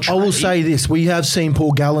the country. I will say this: we have seen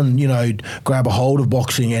Paul Gallen, grab a hold of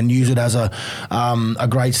boxing and use it as a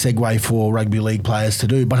great segue for rugby league players to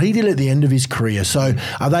do. But he did it at the end of his career. So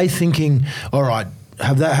are they thinking, all right,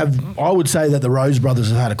 I would say that the Rose brothers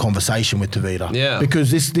have had a conversation with Tevita. Yeah.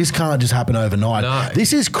 Because this can't just happen overnight. No.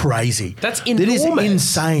 This is crazy. That's enormous. That is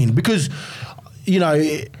insane because,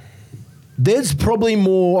 there's probably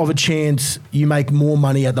more of a chance you make more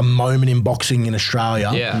money at the moment in boxing in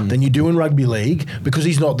Australia than you do in rugby league because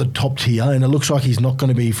he's not the top tier and it looks like he's not going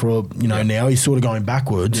to be for, now he's sort of going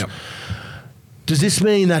backwards. Yep. Does this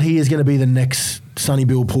mean that he is going to be the next Sonny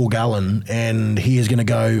Bill Paul Gallen and he is going to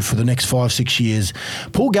go for the next 5, 6 years?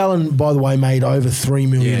 Paul Gallen, by the way, made over $3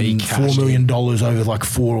 million, $4 million over like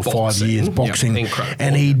 4 or 5 years boxing. Incredible.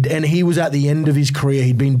 And he was at the end of his career.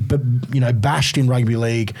 He'd been bashed in rugby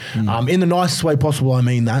league in the nicest way possible. I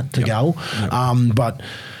mean that to Gal. But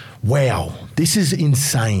wow, this is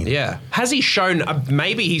insane. Yeah. Has he shown,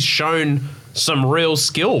 maybe he's shown some real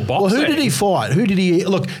skill boxing. Well, who did he fight?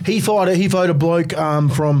 Look, he fought a bloke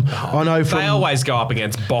from. They always go up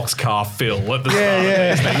against Boxcar Phil at the start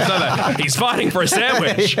of these things. He's fighting for a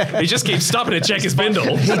sandwich. He just keeps stopping to check his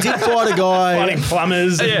bindle. He did fight a guy. Fighting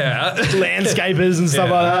plumbers, landscapers and stuff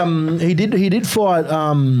like that. He did fight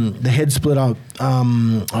the head splitter.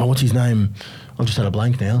 What's his name? I've just had a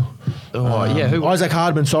blank now. Who? Isaac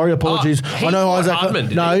Hardman. Sorry, apologies. I know Isaac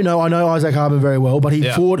Hardman. I know Isaac Hardman very well, but he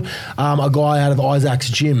fought a guy out of Isaac's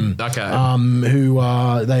gym. Okay.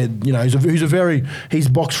 He's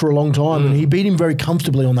boxed for a long time, and he beat him very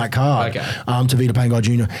comfortably on that card. Okay. Tevita Pangai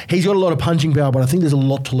Junior. He's got a lot of punching power, but I think there's a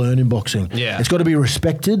lot to learn in boxing. Yeah. It's got to be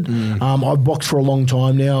respected. I've boxed for a long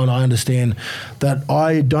time now, and I understand that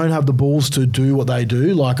I don't have the balls to do what they do.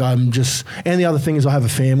 And the other thing is I have a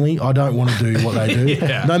family. I don't want to do what they do.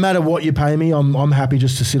 No matter what you pay me, I'm happy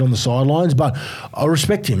just to sit on the sidelines. But I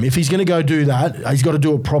respect him. If he's going to go do that, he's got to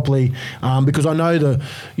do it properly. Because I know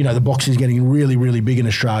the boxing is getting really, really big in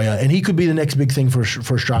Australia, and he could be the next big thing for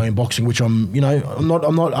Australian boxing, which I'm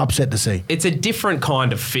not upset to see. It's a different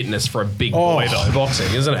kind of fitness for a big boy though,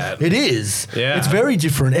 boxing, isn't it? It is. Yeah. It's very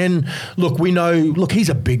different. And look, he's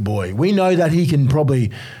a big boy. We know that he can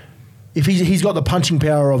probably, if he's got the punching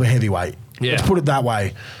power of a heavyweight. Yeah. Let's put it that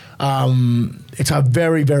way. It's a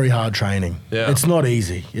very, very hard training. Yeah. It's not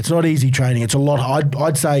easy. It's not easy training. It's a lot.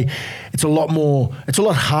 I'd say it's a lot more. It's a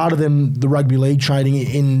lot harder than the rugby league training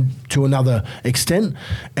in to another extent.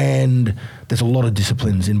 And there's a lot of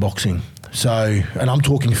disciplines in boxing. So, and I'm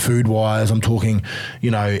talking food wise. I'm talking,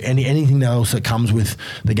 anything else that comes with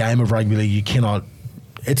the game of rugby league. You cannot.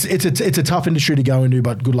 It's a tough industry to go into,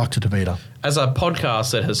 but good luck to Tevita. As a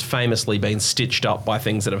podcast that has famously been stitched up by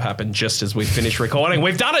things that have happened just as we finished recording,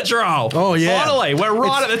 we've done it, Gerald. Oh, yeah. Finally, we're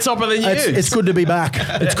right at the top of the news. It's good to be back.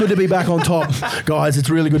 It's good to be back on top. Guys,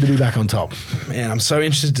 it's really good to be back on top. Man, I'm so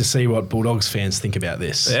interested to see what Bulldogs fans think about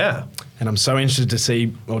this. Yeah. And I'm so interested to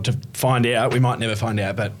see, or to find out, we might never find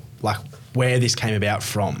out, but where this came about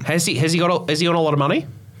from. Has he got a lot of money?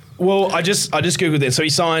 Well, I just Googled it. So he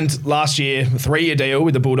signed last year a 3-year deal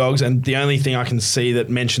with the Bulldogs, and the only thing I can see that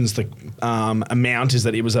mentions the amount is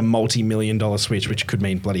that it was a multi-million-dollar switch, which could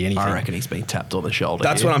mean bloody anything. I reckon he's been tapped on the shoulder.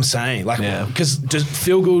 That's what I'm saying. Because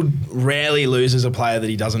Phil Gould rarely loses a player that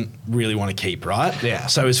he doesn't really want to keep, right? Yeah.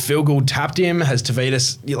 So has Phil Gould tapped him? Has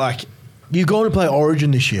Tevita, You're going to play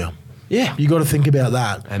Origin this year. Yeah. You got to think about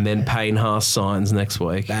that. And then Payne Haas signs next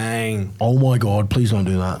week. Bang. Oh my God, please don't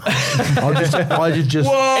do that. I just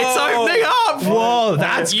Whoa. It's opening up. Whoa,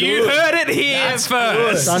 that's You heard it here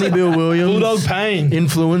first. Sonny Bill Williams. Bulldog Payne.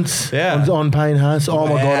 Influence Yeah. on Payne Haas. Oh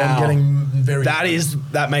my God, I'm getting very...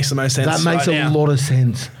 That makes the most sense. That makes a lot of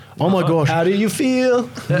sense. Oh my gosh. How do you feel?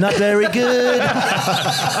 Not very good.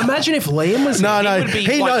 Imagine if Liam was No,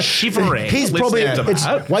 he would be shivering. He's probably... listening to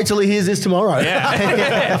that. Wait till he hears this tomorrow.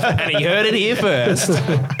 Yeah. And he heard it here first.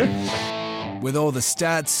 With all the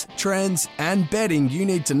stats, trends, and betting you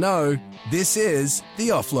need to know, this is The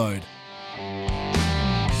Offload.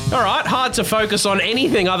 All right, hard to focus on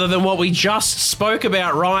anything other than what we just spoke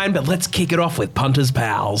about, Ryan, but let's kick it off with Punters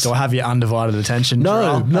Pals. Do I have your undivided attention?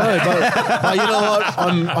 No, Jarrell? but you know what?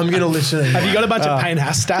 I'm going to listen. Have you got a bunch of Payne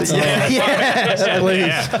Haas stats? Yeah, please.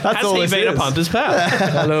 Yeah. Has he been a Punters Pal?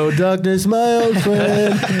 Hello, darkness, my old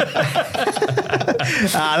friend.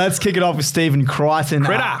 Let's kick it off with Stephen Crichton.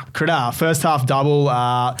 Critter. First half double.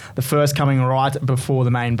 The first coming right before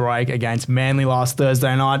the main break against Manly last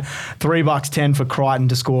Thursday night. $3.10 for Crichton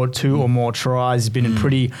to score 2 or more tries. He's been in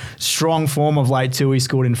pretty strong form of late too. He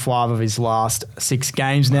scored in 5 of his last 6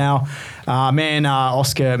 games now.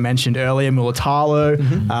 Oscar mentioned earlier,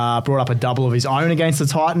 Mulatalo brought up a double of his own against the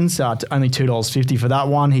Titans. Only $2.50 for that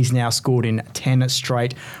one. He's now scored in 10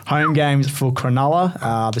 straight home games for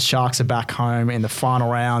Cronulla. The Sharks are back home in the final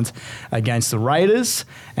round against the Raiders.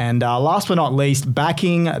 And last but not least,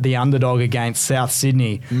 backing the underdog against South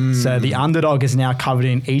Sydney. So the underdog is now covered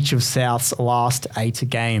in each of South's last 8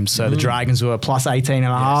 games. So the Dragons were plus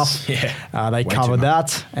 18.5. Yes. They covered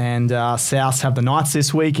that. And Souths have the Knights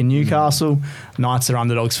this week in Newcastle. Knights are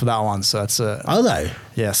underdogs for that one. So it's Are they?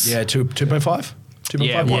 yes. Yeah, 2.5? 2.5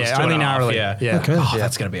 Yeah, points. Yeah, only narrowly. Yeah. Okay. Oh, Yeah.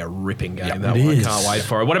 that's going to be a ripping game. That it one. is. Can't wait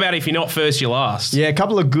for it. What about if you're not first, you're last? Yeah, a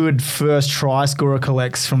couple of good first try scorer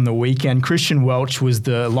collects from the weekend. Christian Welch was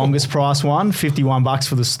the longest price one, $51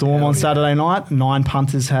 for the Storm on Saturday night. 9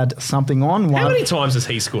 punters had something on. How many times has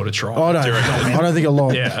he scored a try? I don't think a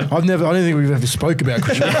lot. Yeah. I don't think we've ever spoke about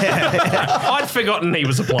Christian. I'd forgotten he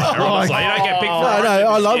was a player, honestly. You don't get picked for No,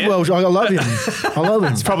 I love Welsh. I love him. I love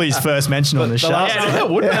him. It's probably his first mention on the show. Yeah, it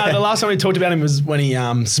would. The last time we talked about him was when he He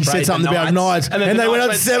sprayed said something the about Knights, and then they went up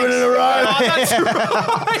Knights 7 in a row. Oh, that's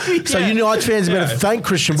right. So you Knights fans better thank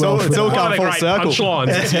Christian Welsh. it's all for that. come One of the full great circle.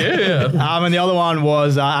 punchlines. Yeah. And the other one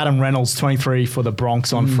was Adam Reynolds, 23 for the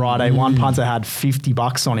Bronx on Friday. One punter had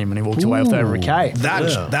 $50 on him and he walked away with over a K.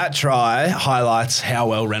 That try highlights how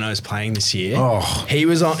well Renault's playing this year. Oh. He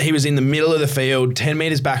was in the middle of the field, 10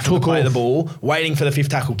 metres back from the play of the ball, waiting for the 5th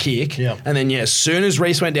tackle kick. Yep. And then, as soon as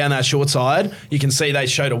Reece went down that short side, you can see they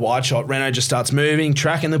showed a wide shot. Renault just starts moving,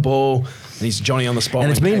 tracking the ball, and he's Johnny on the spot.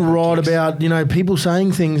 And it's when been Cape right kicks. about, people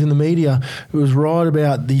saying things in the media. It was right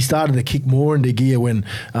about he started to kick more into gear when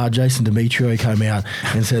Jason Demetrio came out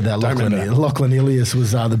and said that Lachlan Ilias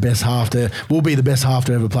was the best will be the best half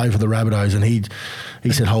to ever play for the Rabbitohs. And he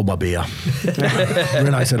said, hold my beer.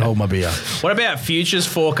 Renault said, hold my beer. What about futures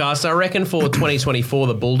forecast? I reckon for 2024,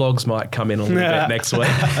 the Bulldogs might come in a little bit next week.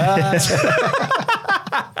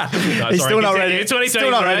 He's still not ready. It's 2023.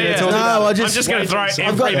 Still not ready to talk No, I'm just going to throw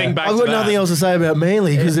everything back I've to got nothing else to say about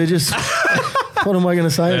Manly because they're just... What am I going to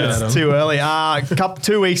say about them? Too early.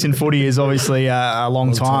 2 weeks in footy is obviously a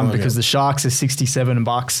long time because the Sharks are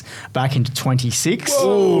 $67 back into 26.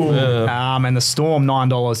 And the Storm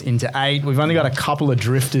 $9 into 8. We've only got a couple of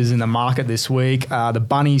drifters in the market this week. The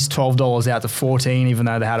Bunnies $12 out to 14, even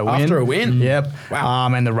though they had a win. After a win? Yep.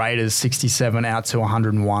 Wow. And the Raiders 67 out to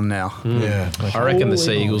 101 now. Yeah. I reckon the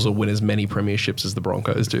Sea Eagles will win as many premierships as the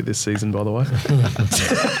Broncos do this season, by the way.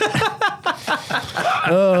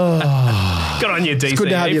 Good on you, DC. Good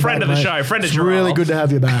to have you friend back, of the mate. show, friend it's of Jarrell. really good to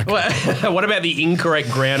have you back. What about the incorrect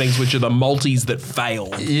groundings, which are the multis that fail?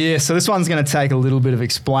 Yeah, so this one's going to take a little bit of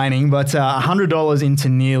explaining, but $100 into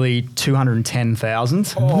nearly 210,000.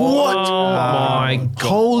 What? Oh my God.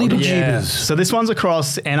 Holy Yeah. bejeebers. So this one's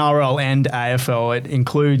across NRL and AFL. It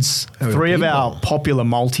includes 3 of our popular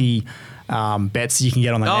multi bets you can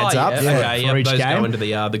get on the Neds up for each those game. go into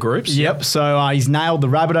the groups. Yep. So he's nailed the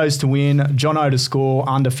Rabbitohs to win, Jono to score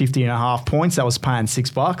under 50.5 points. That was paying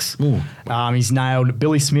 $6. He's nailed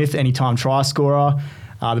Billy Smith, anytime try scorer.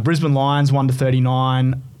 The Brisbane Lions 1 to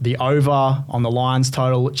 39. The over on the Lions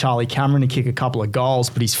total, Charlie Cameron to kick a couple of goals,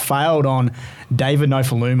 but he's failed on David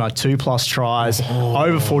Nofaluma, 2+ tries,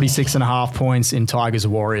 over 46.5 points in Tigers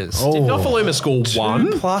Warriors. Did Nofaluma score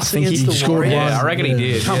 1? Plus think against he the scored Warriors. one. Yeah, I reckon he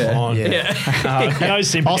did. Come on. No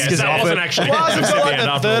sympathy. Oscar's that wasn't actually. Well, that it's was got at like the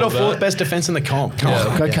the end third or after fourth that. best defence in the comp. Come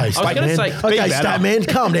on. Okay, I was gonna Statman. say, Okay, better. Statman,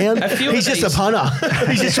 calm down. few of He's just a these- punter.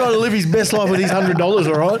 He's just trying to live his best life with his $100,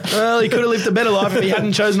 all right? Well, he could have lived a better life if he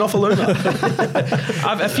hadn't chosen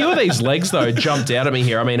Nofaluma. A few of these legs, though, jumped out at me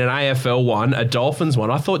here. I mean, an AFL one, a Dolphins one.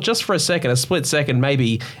 I thought just for a split second,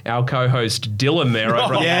 maybe our co-host Dylan there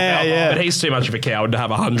over on the AFL. But he's too much of a coward to have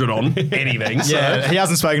 100 on anything. So. Yeah, he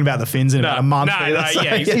hasn't spoken about the Fins in about a month.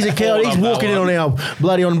 He's a coward. He's walking in on our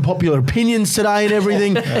bloody unpopular opinions today and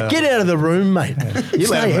everything. Get out of the room, mate. You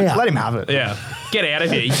Stay out. let him have it. Yeah. Get out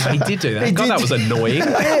of here. He did do that. God, that was annoying.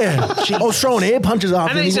 Yeah. I was throwing air punches after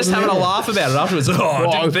And then he's just having a laugh about it afterwards.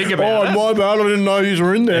 I didn't think about it. My bad. I didn't know you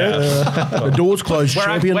were in there. The door's closed,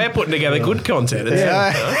 champion. We're putting together good content.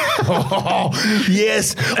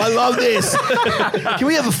 Yes. I love this. Can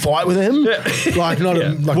we have a fight with him? Like, not a...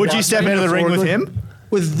 Like Would you step into the ring with him?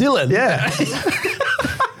 With Dylan? Yeah.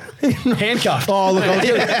 Handcuffed. Oh, look,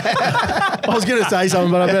 I was going to say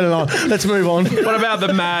something, but I better not. Let's move on. What about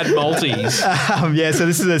the Mad Maltese? Yeah, so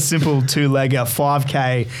this is a simple two-legger,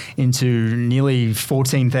 5K into nearly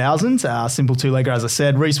 14,000. Simple two-legger, as I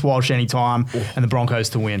said. Reece Walsh anytime, and the Broncos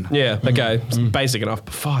to win. Yeah, okay. It's basic enough.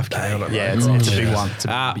 5K on it. Yeah, it's a big one. It's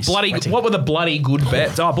a big what were the bloody good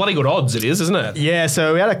bets? Oh, bloody good odds it is, isn't it? Yeah,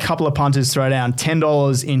 so we had a couple of punters throw down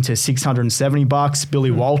 $10 into $670.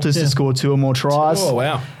 Billy Walters to score 2 or more tries. Oh,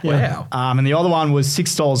 wow. Wow. And the other one was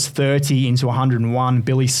 $6.30 into 101.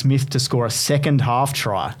 Billy Smith to score a second half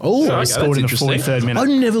try. Oh, so he scored in the 43rd minute. I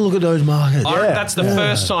never look at those markets. That's the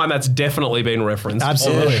first time that's definitely been referenced on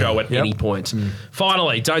the show at any point.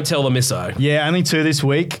 Finally, don't tell the misso. Yeah, only 2 this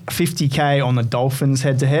week. 50K on the Dolphins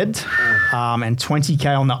head-to-head and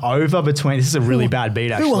 20K on the over between... This is a really bad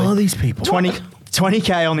beat, actually. Who are these people?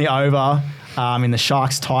 20K on the over in the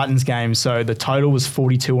Sharks-Titans game. So the total was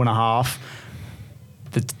 42.5.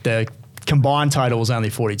 The combined total was only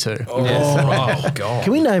 42. Oh, God.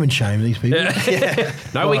 Can we name and shame these people?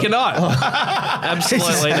 No, we cannot.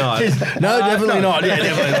 Absolutely not. No, definitely not. Yeah,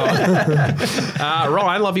 definitely not.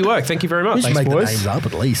 Ryan, love your work. Thank you very much. We should Thanks, make boys. the names up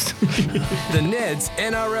at least. The Neds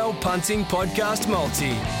NRL Punting Podcast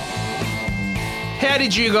Multi. How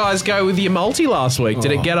did you guys go with your multi last week?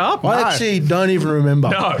 Did it get up? I actually don't even remember.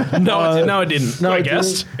 No, it didn't. No, I it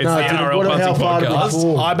guessed. didn't. It's No, the it didn't. NRL What- how Punting far did it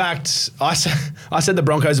Podcast. fall? I said the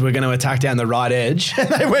Broncos were going to attack down the right edge.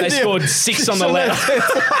 They scored 6 on the left.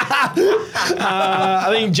 I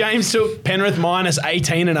think James took Penrith minus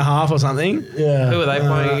 18.5 or something. Yeah. Who are they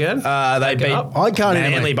playing again? They beat I can't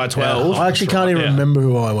even. Manly by 12. I actually can't even remember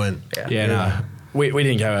who I went. Yeah, no. We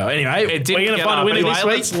didn't go well. Anyway, It didn't we're going to get find a up winner anyway. this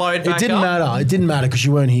week. Let's load It back didn't up. matter. It didn't matter because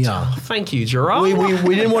you weren't here. Thank you, Gerard. We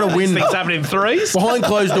didn't want to win. Things happen in threes. Behind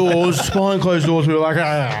closed doors, we were like,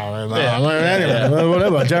 anyway,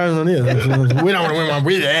 whatever. Jared's not here. We don't want to win one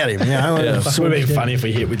without him. It would have been funny if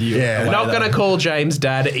we hit with you. Yeah. Not going to call James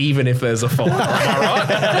dad even if there's a fight. Am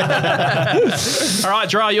I right? All right,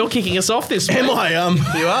 Gerard, you're kicking us off this week. Am I?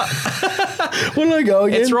 You are. Where did I go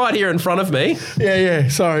again? It's right here in front of me. Yeah.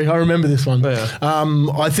 Sorry, I remember this one. Yeah.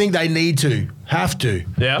 I think they need to. Have to.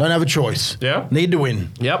 Yeah. Don't have a choice. Yeah. Need to win.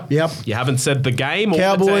 Yep. Yep. You haven't said the game or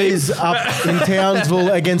Cowboys the team. up in Townsville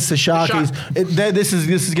against the Sharkies. This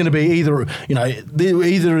is going to be either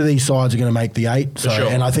either of these sides are going to make the 8. So sure.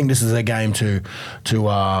 and I think this is a game to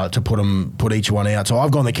put each one out. So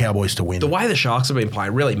I've gone the Cowboys to win. The way the Sharks have been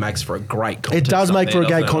playing really makes for a great contest. It does up make there, for a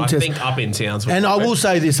great doesn't it? contest. I think up in Townsville. And I will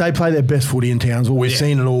say this: they play their best footy in Townsville. We've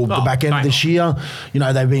seen it all. The back end of this year,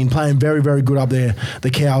 they've been playing very, very good up there. The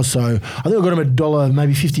Cows. So I think I got them $1,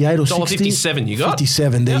 maybe 58 or 60. $1.57 you got?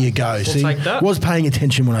 57. There you go. We'll See, take that. was paying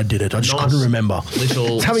attention when I did it. I just couldn't remember.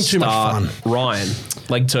 Little It's having too much start. fun. Ryan,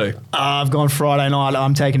 leg 2. I've gone Friday night.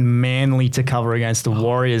 I'm taking Manly to cover against the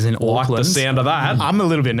Warriors in Like Auckland. the sound of that. I'm a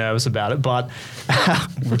little bit nervous about it, but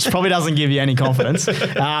which probably doesn't give you any confidence.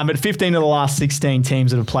 But 15 of the last 16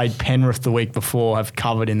 teams that have played Penrith the week before have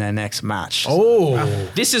covered in their next match. Oh,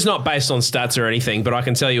 This is not based on stats or anything, but I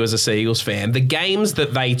can tell you as a Sea Eagles fan, the games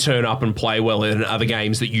that they turn up and play well in are the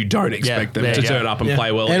games that you don't expect them there to you go. turn up and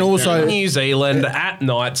play well in. And also- New Zealand at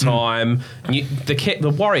night time.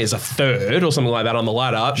 The Warriors are 3rd or something like that on the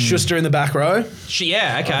ladder. Schuster in the back row.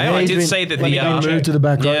 Yeah, okay. Yeah, I he's did been- see that he's been moved to the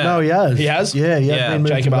back row. Yeah. No, he has. He has? Yeah. Yeah. Been moved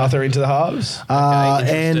to Jacob the back. Arthur into the halves.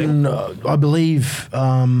 And I believe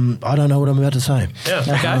I don't know what I'm about to say. Yeah,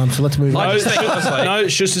 okay. So let's move on. I just think honestly- No,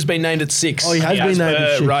 Schuster's been named at 6. Oh, he has been named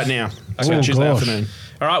at 6. right now. Oh, Tuesday gosh. afternoon.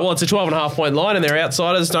 All right, well, it's a 12.5 point line, and they're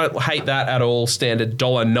outsiders. Don't hate that at all. Standard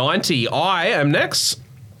 $1.90. I am next.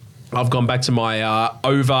 I've gone back to my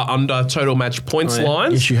over-under total match points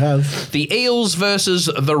lines. Yes, you have. The Eels versus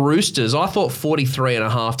the Roosters. I thought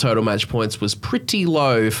 43.5 total match points was pretty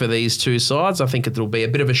low for these two sides. I think it'll be a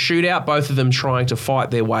bit of a shootout, both of them trying to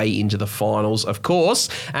fight their way into the finals, of course.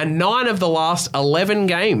 And 9 of the last 11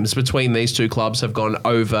 games between these two clubs have gone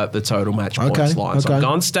over the total match points line. So okay. I've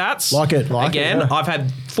gone stats. Like it. Again, Yeah. I've had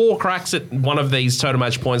 4 cracks at one of these total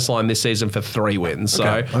match points line this season for 3 wins. So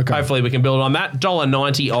Okay. hopefully we can build on that.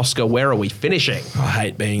 $1.90 Oscar Oscar, where are we finishing? I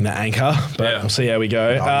hate being the anchor, but we'll see how we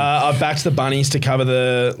go. I've backed the Bunnies to cover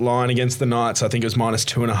the line against the Knights. I think it was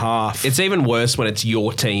 -2.5. It's even worse when it's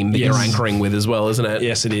your team that you're anchoring with as well, isn't it?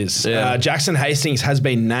 Yes, it is. Yeah. Jackson Hastings has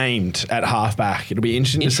been named at halfback. It'll be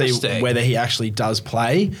interesting to see whether he actually does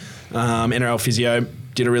play. NRL Physio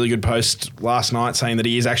did a really good post last night saying that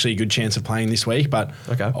he is actually a good chance of playing this week, but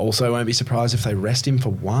also won't be surprised if they rest him for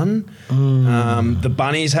one. The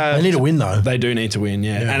Bunnies have... They need to win, though. They do need to win,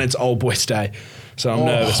 and it's Old Boys Day. So I'm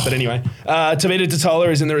nervous. But anyway, Tevita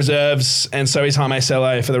Pangai is in the reserves, and so is Jaime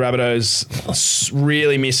Sele for the Rabbitohs.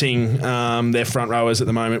 Really missing their front rowers at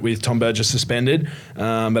the moment with Tom Burgess suspended.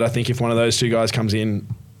 But I think if one of those two guys comes in,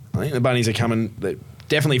 I think the Bunnies are coming...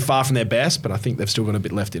 Definitely far from their best, but I think they've still got a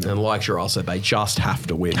bit left in it. And like Gerald said, they just have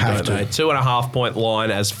to win, don't they? 2.5 point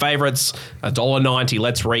line as favourites, $1.90.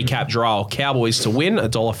 Let's recap, Gerald. Cowboys to win,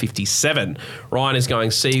 $1.57. Ryan is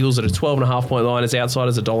going Seagulls at a 12.5 point line as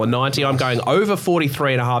outsiders, $1.90. I'm going over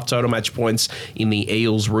 43.5 total match points in the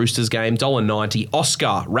Eels Roosters game, $1.90.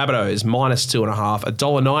 Oscar, Rabbitohs, -2.5,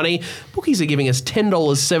 $1.90. Bookies are giving us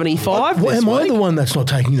 $10.75 this Am I week. the one that's not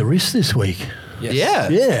taking the risk this week? Yes.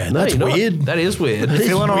 Yeah, that's weird. That is weird.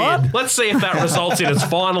 Feeling all right? Let's see if that results in us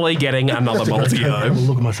finally getting another multi Have a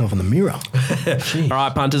look at myself in the mirror. All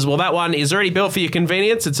right, punters. Well, that one is already built for your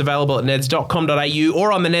convenience. It's available at neds.com.au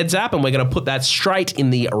or on the Neds app, and we're going to put that straight in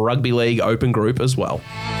the Rugby League Open group as well.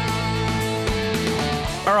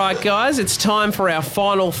 All right, guys, it's time for our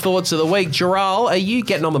final thoughts of the week. Gerald, are you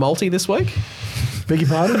getting on the multi this week? Beg your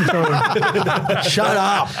pardon? Sorry. Shut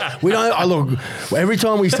up. We don't. Look, every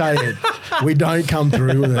time we say it, we don't come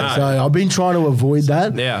through with it. So I've been trying to avoid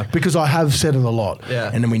that because I have said it a lot.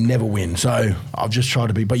 And then we never win. So I've just tried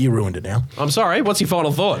to be, but you ruined it now. I'm sorry. What's your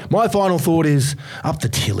final thought? My final thought is up the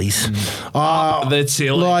Tillies. Up the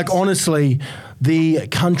Tillies. Like, honestly, the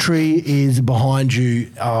country is behind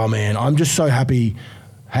you. Oh, man. I'm just so happy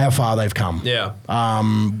how far they've come. Yeah.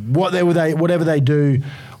 Whatever they do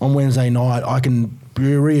on Wednesday night, I can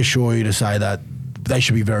reassure you to say that they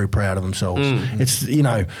should be very proud of themselves. It's,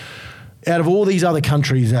 out of all these other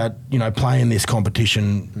countries that, play in this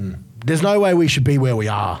competition, there's no way we should be where we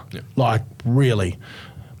are. Like, really.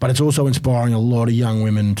 But it's also inspiring a lot of young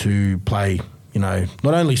women to play, not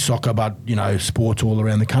only soccer, but, sports all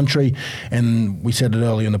around the country. And we said it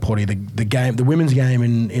earlier in the potty, the women's game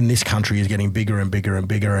in this country is getting bigger and bigger and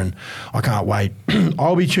bigger, and I can't wait.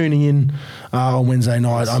 I'll be tuning in on Wednesday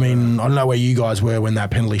night. I mean, I don't know where you guys were when that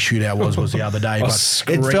penalty shootout was the other day, but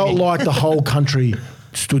it felt like the whole country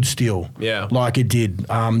stood still. Yeah. Like it did.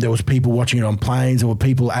 There was people watching it on planes. There were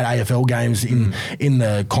people at AFL games in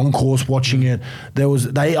the concourse watching it.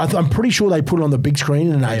 I'm pretty sure they put it on the big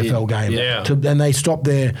screen in an AFL game. Yeah. And they stopped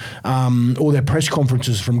all their press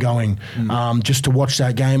conferences from going just to watch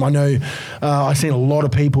that game. I know I've seen a lot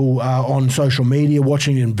of people on social media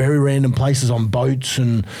watching it in very random places on boats.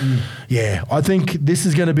 And I think this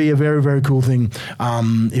is going to be a very, very cool thing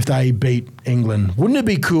if they beat England. Wouldn't it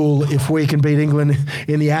be cool if we can beat England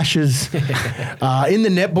in the Ashes, in the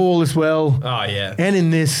netball as well? Oh, yeah. And in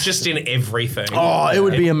this. Just in everything. Oh, it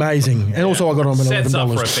would be amazing. And also I got on them at $11. Sets up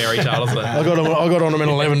for a fairy tale, doesn't it? I got on them at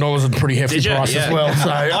 $11 at a pretty hefty price as well. So,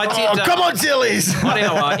 come on, Tillies.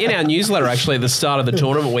 In our newsletter, actually, at the start of the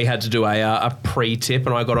tournament, we had to do a pre-tip,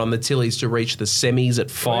 and I got on the Tillies to reach the semis at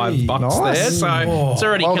 $5 there. So it's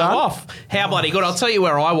already come off. How bloody good. I'll tell you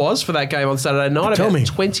where I was for that game on Saturday night. Tell me.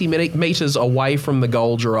 20 metres away from the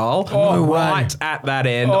goal, Gerald. Right at that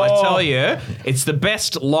end. I tell you, it's the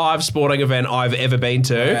best live sporting event I've ever been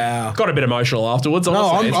to. Wow. Got a bit emotional afterwards.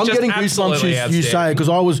 I'm getting goosebumps you say it, because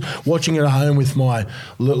I was watching it at home with my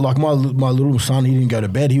little son. He didn't go to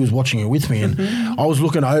bed. He was watching it with me, and I was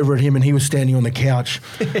looking over at him, and he was standing on the couch.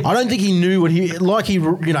 I don't think he knew what he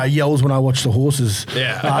yells when I watch the horses.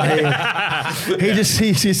 Yeah. He just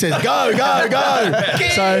says, go, go, go.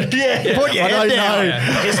 So put your head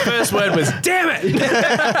down. His first word was, damn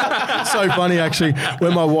it. So funny, actually,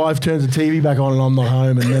 when my wife turns the TV back on and I'm not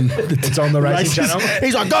home, and then it's on the racing channel.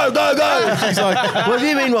 He's like, go, go, go. She's like, what do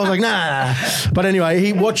you mean? I was like, nah. But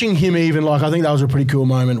anyway, watching him I think that was a pretty cool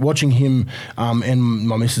moment. Watching him and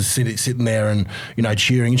my missus sitting there and,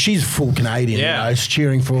 cheering. And she's full Canadian, she's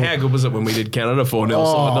cheering for... How good was it when we did Canada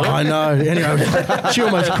 4-0? I know. Anyway, she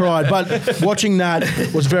almost cried. But watching that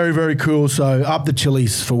was very, very cool. So up the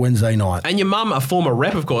Tillies for Wednesday night. And your mum, a former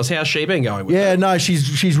rep, of course. How's she been going with that? No,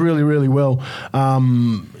 she's really, really well.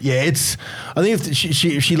 I think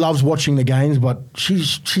she loves watching the games, but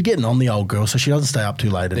she's getting on the old girl, so she doesn't stay up too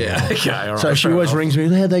late anymore. Yeah, okay, all right. So she always rings me,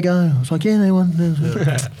 how'd they go? I was like, yeah, they won.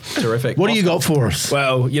 Terrific. What do you got for us?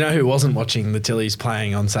 Well, you know who wasn't watching the Tillies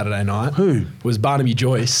playing on Saturday night? Who? Was Barnaby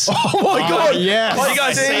Joyce. Oh my God! yes. Did you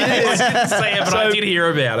guys see it? I didn't see it, but I did hear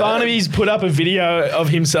about it. Barnaby's put up a video of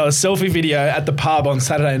himself, a selfie video at the pub on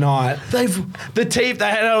Saturday night. They had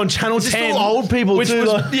it on Channel 10. Still old people which too,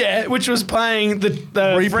 was, which was playing the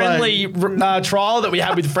Replay. friendly trial that we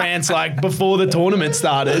had with France like before the tournament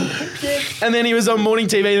started. And then he was on morning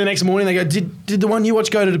TV the next morning. They go, did the one you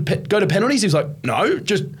watched go to penalties? He was like, no,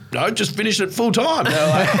 just finished it full time. They're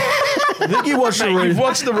like, I think you've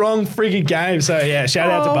watched the wrong frigging game. So yeah, shout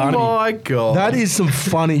out to Barnaby. Oh my God. That is some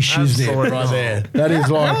funny shiznit right there. That is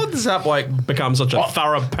like... How does that become such a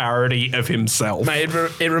thorough parody of himself? Mate,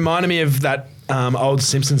 it reminded me of that old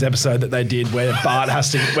Simpsons episode that they did where Bart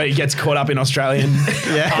where he gets caught up in Australian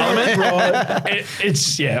Parliament. Right.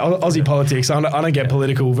 It's Aussie politics. I don't get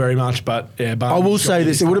political very much, but yeah. I will say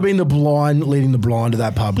this: it would have been the blind leading the blind to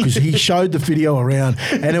that pub because he showed the video around,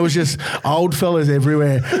 and it was just old fellas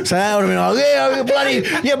everywhere. So they would have been like, "Yeah, you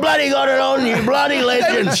bloody got it on, you bloody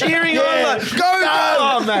legend!" Cheering on, like,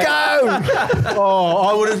 go, mate. Go!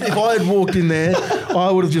 I would have if I had walked in there. I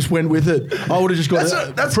would have just went with it. I would have just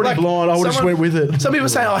got that's pretty like blind. I would have just went with it. Some people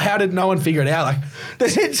say, how did no one figure it out? Like,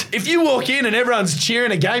 if you walk in and everyone's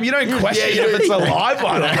cheering a game, you don't question if it's a live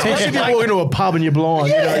one. Especially if you walk into a pub and you're blind.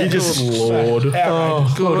 Yeah. You just... Lord. Good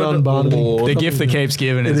on Barnaby. The gift that keeps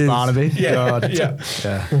giving is Barnaby. Yeah.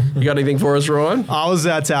 You got anything for us, Ryan? I was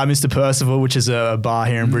at Mr. Percival, which is a bar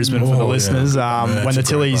here in Brisbane for the listeners, when the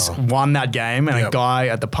Tillies won that game and a guy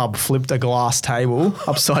at the pub flipped a glass table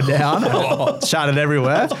upside down. Shattered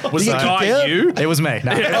everywhere. Was the guy you? It was me.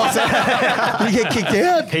 No. Did he get kicked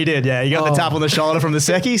out? He did, yeah. He got the tap on the shoulder from the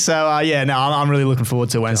secchi. So, I'm really looking forward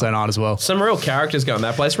to Wednesday night as well. Some real characters go in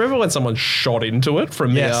that place. Remember when someone shot into it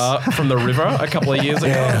from the river a couple of years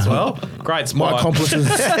ago as well? Great spot.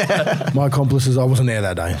 My accomplices, I wasn't there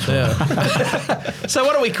that day. So. Yeah. So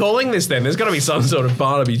what are we calling this then? There's got to be some sort of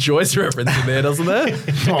Barnaby Joyce reference in there, doesn't there?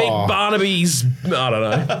 Big Barnaby's, I don't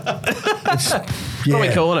know. What are we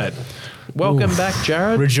calling it? Welcome back,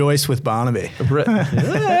 Jared. Rejoice with Barnaby.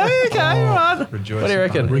 Okay, all right. Rejoice. What do you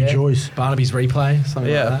reckon? Rejoice. Barnaby's replay,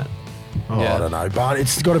 something like that. I don't know. But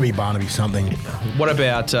it's got to be Barnaby something. What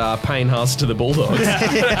about Payne Haas to the Bulldogs?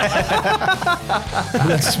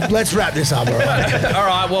 Let's wrap this up, all right? All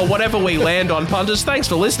right, well, whatever we land on, punters, thanks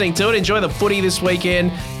for listening to it. Enjoy the footy this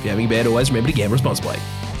weekend. If you're having a bad, always remember to gamble responsibly.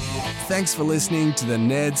 Thanks for listening to the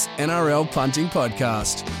Ned's NRL Punting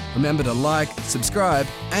Podcast. Remember to like, subscribe,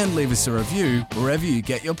 and leave us a review wherever you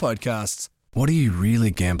get your podcasts. What are you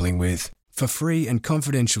really gambling with? For free and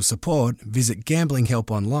confidential support, visit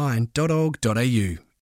gamblinghelponline.org.au.